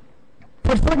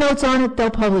 Put footnotes on it, they'll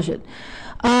publish it.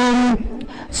 And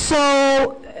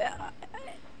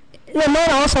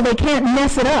then also they can't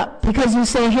mess it up because you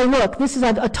say, hey, look, this is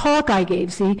a talk I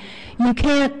gave, see? You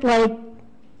can't,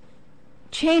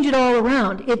 change it all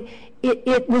around.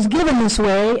 It was given this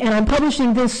way, and I'm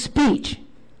publishing this speech.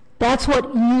 That's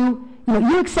what you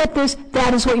accept this,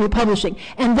 that is what you're publishing.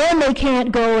 And then they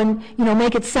can't go and,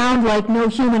 make it sound like no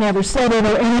human ever said it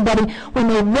or anybody, when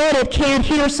they read it, can't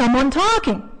hear someone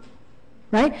talking,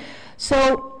 right?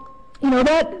 So,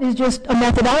 that is just a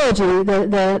methodology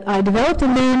that I developed,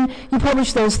 and then you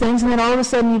publish those things, and then all of a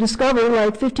sudden you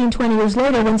discover, 15, 20 years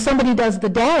later, when somebody does the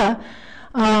data,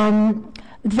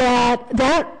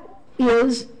 that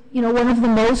is, one of the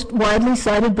most widely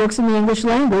cited books in the English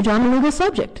language on a legal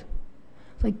subject.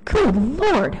 It's good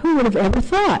Lord, who would have ever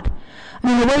thought?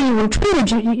 The way you were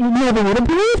treated, you never would have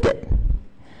believed it.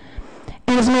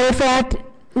 And as a matter of fact,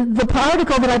 the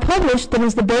article that I published that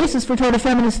is the basis for Total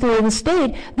Feminist Theory of the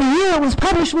State, the year it was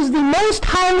published was the most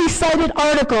highly cited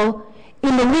article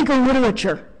in the legal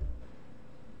literature.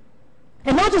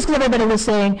 And not just because everybody was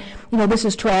saying, this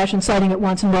is trash and citing it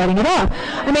once and writing it off.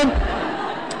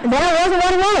 That wasn't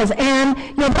what it was. And,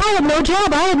 I had no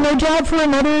job. I had no job for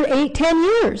another 8, 10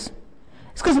 years.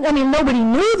 It's because, nobody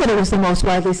knew that it was the most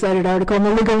widely cited article in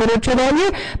the legal literature that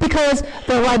year because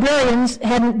the librarians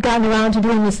hadn't gotten around to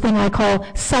doing this thing I call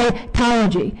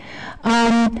cytology.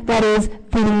 That is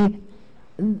the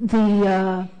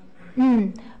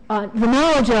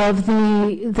knowledge of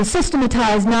the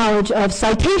systematized knowledge of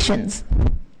citations.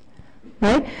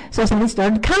 Right? So somebody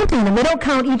started counting them. They don't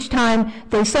count each time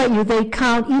they cite you. They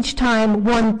count each time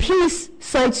one piece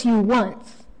cites you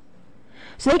once.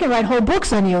 So they can write whole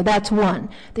books on you. That's one.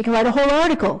 They can write a whole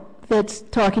article that's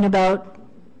talking about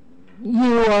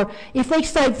you. Or if they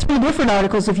cite 3 different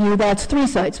articles of you, that's 3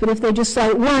 cites. But if they just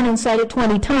cite one and cite it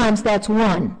 20 times, that's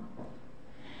 1.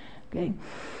 Okay.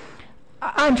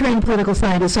 I'm trained political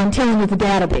scientist, so I'm telling you the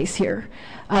database here,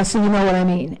 so you know what I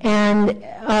mean. And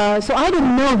so I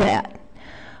didn't know that.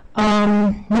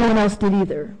 No one else did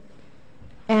either.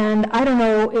 And I don't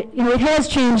know, it has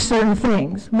changed certain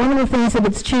things. One of the things that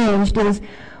it's changed is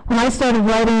when I started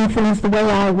writing things the way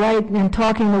I write and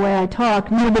talking the way I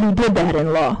talk, nobody did that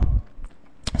in law.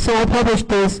 So I published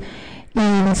this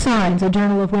in Signs, a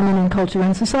journal of women in culture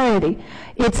and society.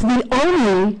 It's the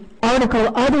only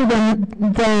article other than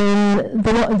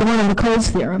the one on the Coles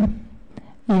theorem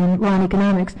in Law and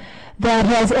Economics that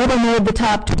has ever made the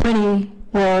top 20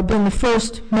 or been the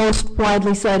first most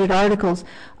widely cited articles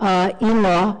in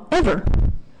law ever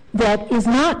that is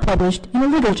not published in a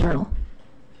legal journal.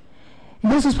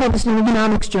 And this was published in an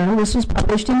economics journal. This was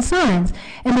published in Signs.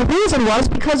 And the reason was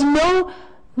because no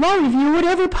law review would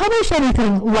ever publish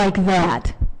anything like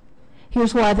that.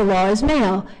 Here's why the law is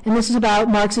male. And this is about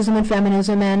Marxism and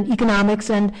feminism and economics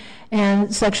and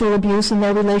sexual abuse and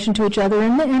their relation to each other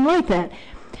and like that.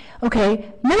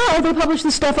 Okay, now they publish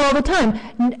this stuff all the time.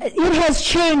 It has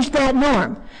changed that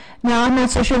norm. Now, I'm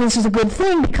not so sure this is a good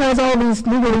thing because all these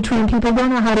legally trained people don't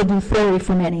know how to do theory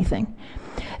from anything.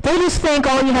 They just think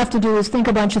all you have to do is think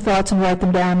a bunch of thoughts and write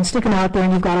them down and stick them out there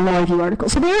and you've got a law review article.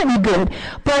 So they aren't any good.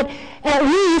 But at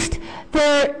least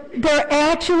they're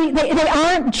actually, they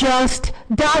aren't just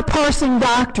parsing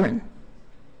doctrine.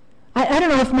 I don't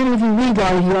know if many of you read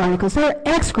law review articles. They're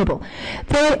execrable.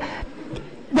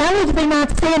 Not only do they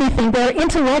not say anything, they're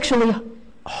intellectually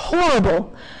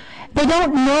horrible. They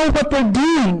don't know what they're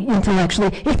doing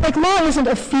intellectually. It's like law isn't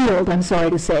a field, I'm sorry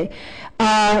to say.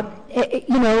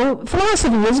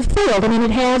 Philosophy is a field.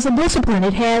 It has a discipline.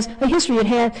 It has a history.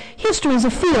 History is a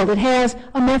field. It has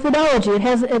a methodology. It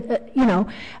has,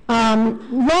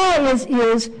 law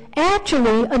is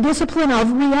actually a discipline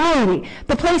of reality.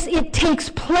 The place it takes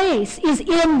place is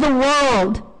in the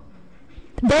world.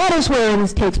 That is where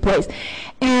this takes place.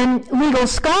 And legal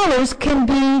scholars can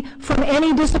be from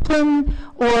any discipline,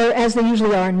 or as they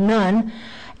usually are, none.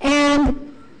 And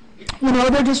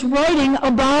they're just writing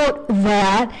about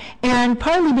that, and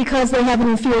partly because they have an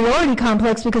inferiority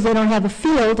complex because they don't have a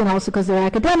field, and also because they're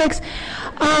academics,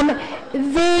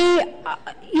 they,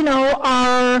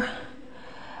 are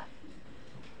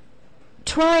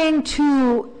trying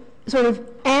to sort of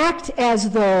act as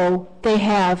though they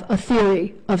have a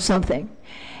theory of something,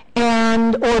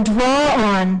 or draw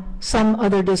on some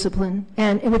other discipline,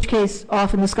 and in which case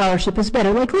often the scholarship is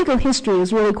better. Like legal history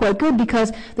is really quite good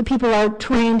because the people are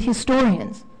trained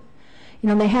historians.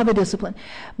 They have a discipline.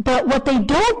 But what they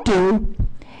don't do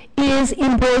is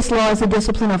embrace law as a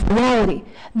discipline of reality.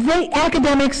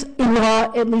 Academics in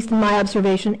law, at least in my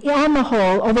observation, on the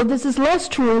whole, although this is less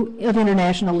true of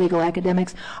international legal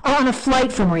academics, are on a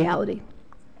flight from reality.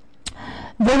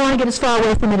 They want to get as far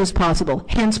away from it as possible,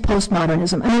 hence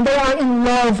postmodernism. I mean, they are in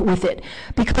love with it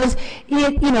because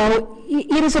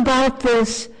it is about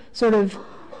this sort of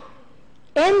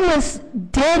endless,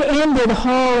 dead-ended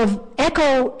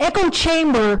echo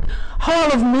chamber,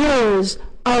 hall of mirrors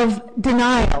of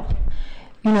denial,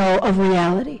 of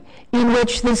reality, in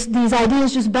which these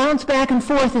ideas just bounce back and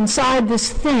forth inside this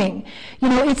thing.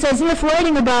 It's as if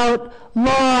writing about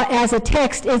law as a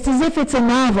text, it's as if it's a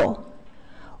novel.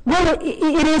 Well,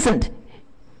 it isn't.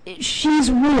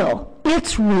 She's real.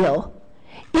 It's real.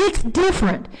 It's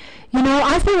different.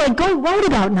 I feel like go write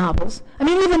about novels. I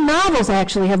mean, even novels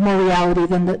actually have more reality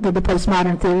than the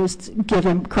postmodern theorists give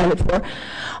them credit for.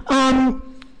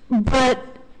 But,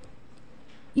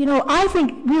 I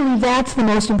think really that's the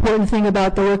most important thing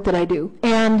about the work that I do.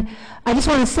 And I just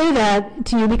want to say that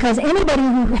to you because anybody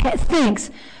who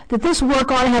thinks that this work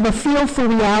ought to have a feel for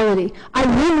reality, I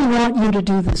really want you to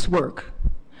do this work.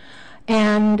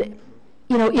 And,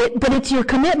 but it's your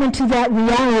commitment to that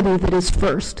reality that is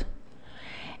first.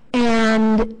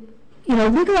 And,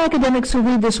 legal academics who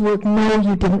read this work know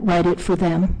you didn't write it for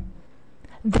them.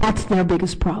 That's their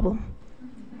biggest problem.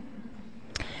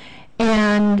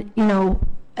 And,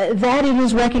 that it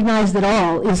is recognized at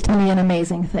all is to me an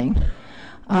amazing thing.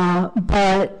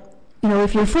 But,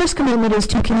 if your first commitment is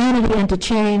to community and to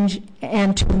change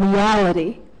and to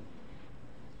reality,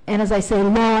 and as I say,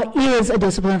 law is a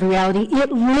discipline of reality.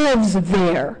 It lives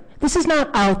there. This is not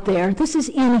out there. This is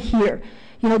in here.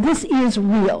 This is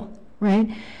real, right?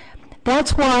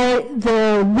 That's why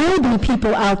there will be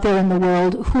people out there in the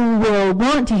world who will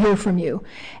want to hear from you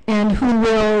and who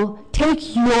will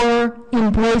take your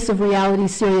embrace of reality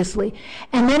seriously.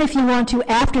 And then if you want to,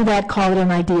 after that, call it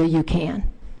an idea, you can.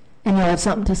 And you'll have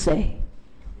something to say.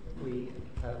 We've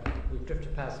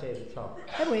drifted past 8 o'clock.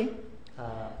 Have we?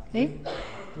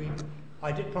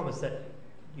 I did promise that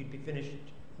we'd be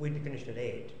finished at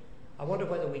 8. I wonder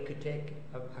whether we could take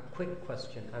a quick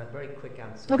question and a very quick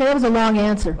answer. Okay, that was a long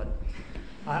answer. But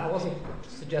I wasn't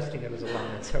suggesting it was a long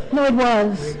answer. No, it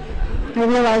was. I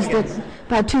realized it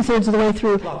about 2/3 of the way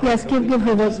through. Yes, give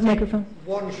her the microphone.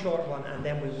 One short one, and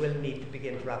then we will need to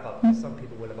begin to wrap up, because some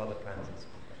people will have other plans.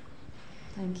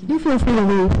 Thank you. You feel free to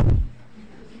read.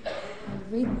 I'll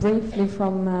read briefly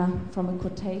from a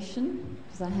quotation,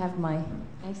 because I have my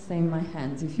essay in my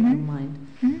hands, if you don't mind.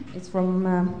 It's from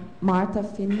Martha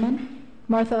Feynman.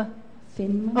 Martha?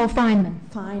 Feynman? Oh, Feynman.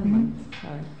 Feynman,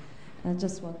 sorry. I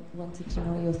just wanted to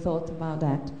know your thought about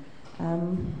that.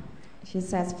 She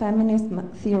says, feminist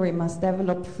theory must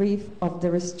develop free of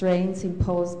the restraints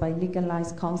imposed by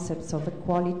legalized concepts of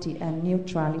equality and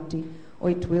neutrality, or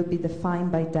it will be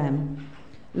defined by them.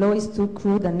 Law is too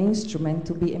crude an instrument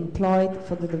to be employed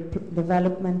for the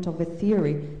development of a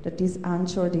theory that is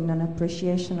anchored in an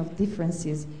appreciation of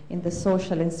differences in the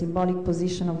social and symbolic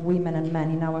position of women and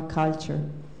men in our culture.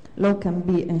 Law can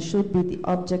be and should be the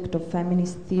object of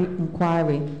feminist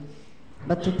inquiry,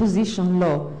 but to position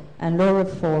law and law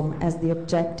reform as the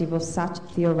objective of such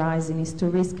theorizing is to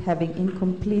risk having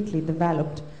incompletely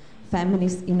developed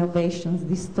feminist innovations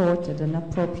distorted and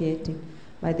appropriated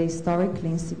by the historically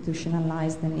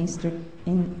institutionalized and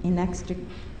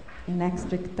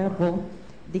inextricable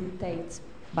dictates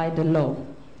by the law.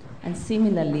 And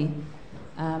similarly,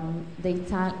 the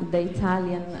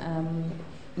Italian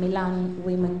Milan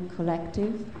Women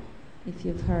Collective, if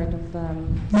you've heard of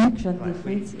sexual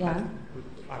difference, I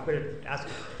will ask.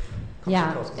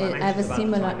 Yeah, I have a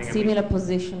similar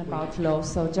position about law,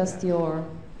 so just your...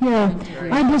 Yeah,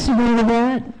 I disagree with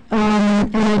that,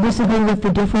 and I disagree with the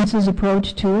differences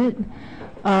approach to it.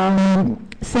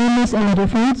 Sameness and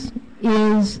difference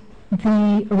is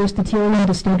the Aristotelian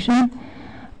distinction.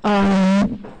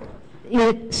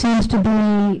 It seems to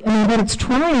be, what it's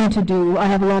trying to do, I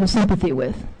have a lot of sympathy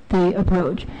with the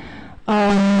approach.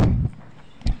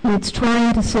 It's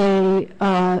trying to say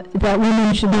that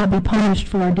women should not be punished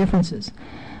for our differences,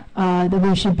 that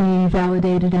we should be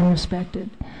validated and respected.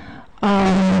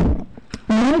 My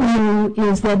view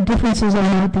is that differences are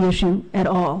not the issue at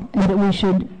all, and that we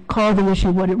should call the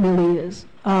issue what it really is.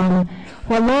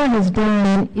 What law has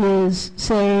done is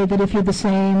say that if you're the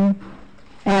same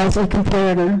as a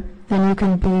comparator, then you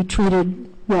can be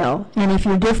treated well. And if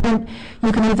you're different,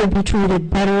 you can either be treated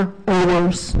better or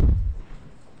worse.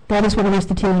 That is what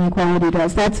Aristotelian equality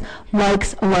does. That's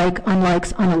likes alike,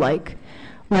 unlikes unalike,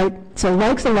 right? So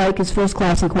likes alike is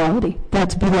first-class equality.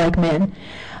 That's be like men,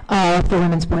 from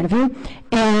women's point of view.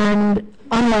 And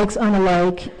unlikes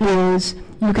unalike is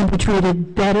you can be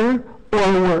treated better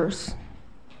or worse,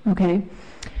 okay?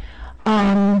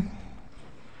 And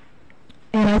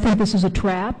I think this is a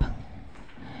trap,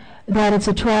 that it's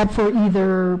a trap for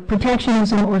either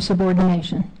protectionism or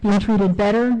subordination. Being treated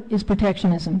better is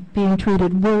protectionism. Being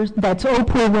treated worse, that's, oh,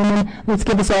 poor women, let's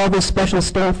give us all this special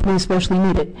stuff, we especially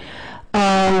need it.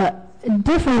 Being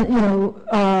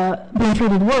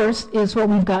treated worse is what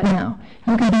we've got now.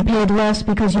 You can be paid less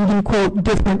because you do, quote,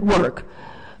 different work.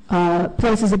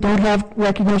 Places that don't have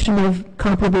recognition of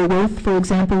comparable worth, for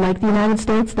example, like the United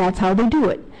States, that's how they do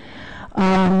it.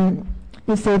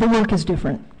 They say the work is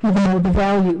different, even though the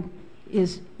value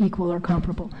is equal or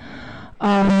comparable.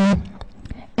 And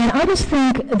I just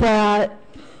think that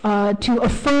to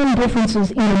affirm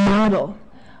differences in a model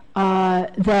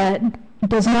that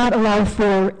does not allow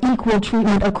for equal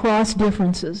treatment across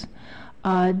differences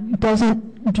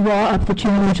doesn't draw up the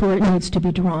challenge where it needs to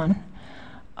be drawn.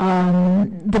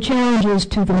 The challenge is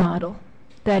to the model.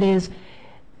 That is,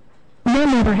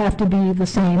 men never have to be the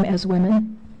same as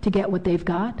women to get what they've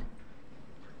got.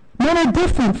 Men are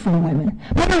different from women.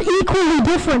 Men are equally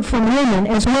different from women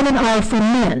as women are from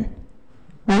men.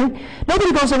 Right?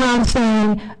 Nobody goes around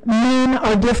saying men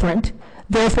are different,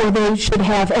 therefore they should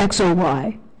have X or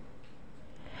Y.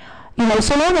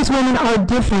 So long as women are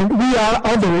different, we are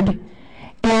othered,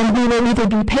 and we will either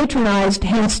be patronized,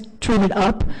 hence treated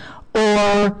up,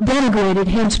 or denigrated,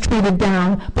 hence treated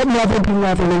down, but never be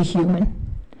levelly human.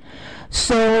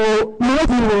 So my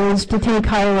view is to take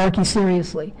hierarchy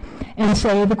seriously and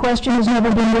say the question has never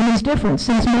been women's difference,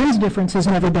 since men's difference has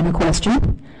never been a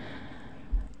question.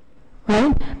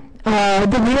 Right?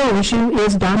 The real issue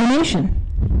is domination.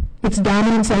 It's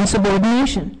dominance and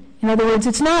subordination. In other words,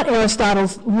 it's not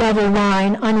Aristotle's level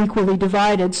line unequally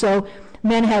divided, so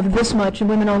men have this much and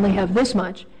women only have this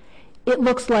much. It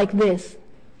looks like this.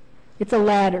 It's a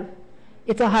ladder.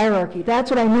 It's a hierarchy.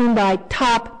 That's what I mean by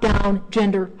top-down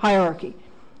gender hierarchy.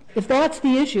 If that's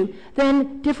the issue,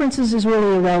 then differences is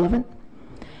really irrelevant.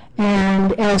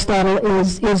 And Aristotle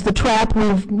is the trap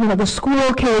the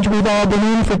squirrel cage we've all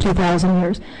been in for 2,000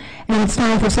 years. And it's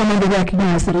time for someone to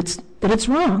recognize that it's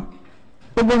wrong.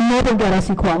 It will never get us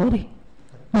equality.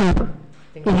 Never.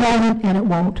 It hasn't and it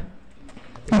won't.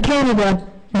 And Canada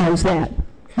knows that.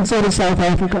 And so does South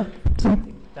Africa. So.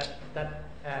 That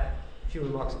few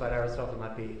remarks about Aristotle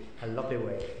might be a lovely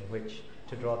way in which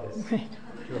to draw this to a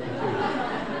conclusion.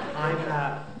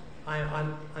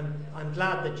 I'm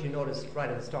glad that you noticed right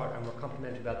at the start and were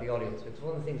complimentary about the audience, because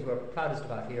one of the things we're proudest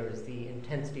about here is the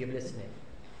intensity of listening.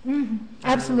 Mm-hmm.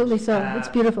 Absolutely so. It's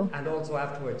beautiful. And also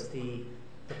afterwards the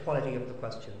quality of the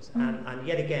questions. And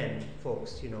yet again,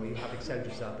 folks, you have excelled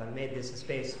yourself and made this a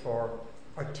space for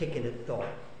articulate thought.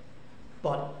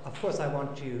 But of course I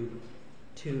want you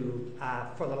to,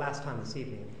 for the last time this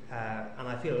evening, and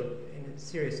I feel in a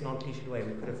serious, non-cliched way,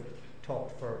 we could have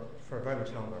talked for very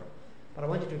much longer, but I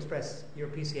want you to express your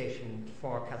appreciation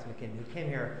for Catherine McKinnon, who came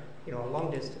here, a long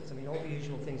distance. I mean, all the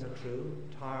usual things are true.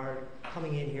 Tired,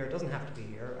 coming in here, doesn't have to be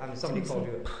here. I mean, somebody called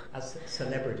you a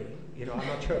celebrity. I'm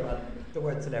not sure about the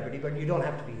word celebrity, but you don't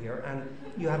have to be here, and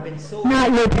you have been so...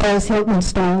 Not your Paris Hilton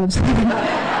styles.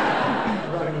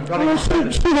 running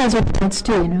she has her points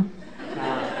too,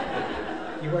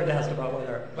 You weren't asked about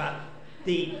whether, but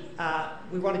we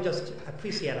want to just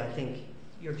appreciate, I think,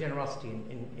 your generosity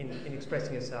in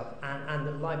expressing yourself and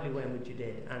the lively way in which you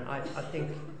did. And I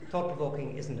think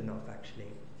thought-provoking isn't enough, actually.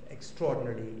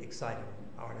 Extraordinarily exciting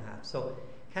hour and a half. So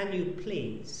can you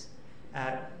please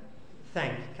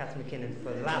thank Catherine McKinnon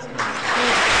for the last minute.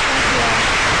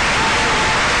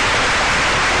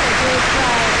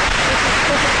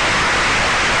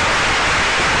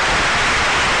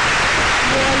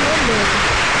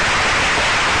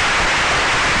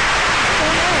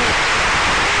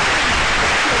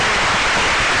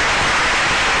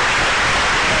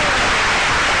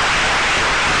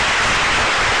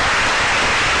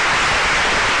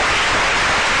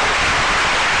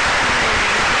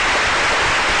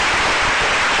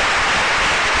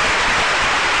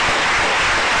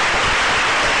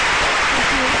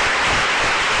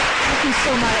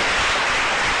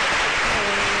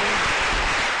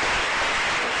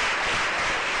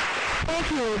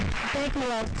 Thank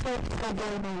you all so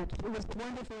very much. It was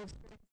wonderful.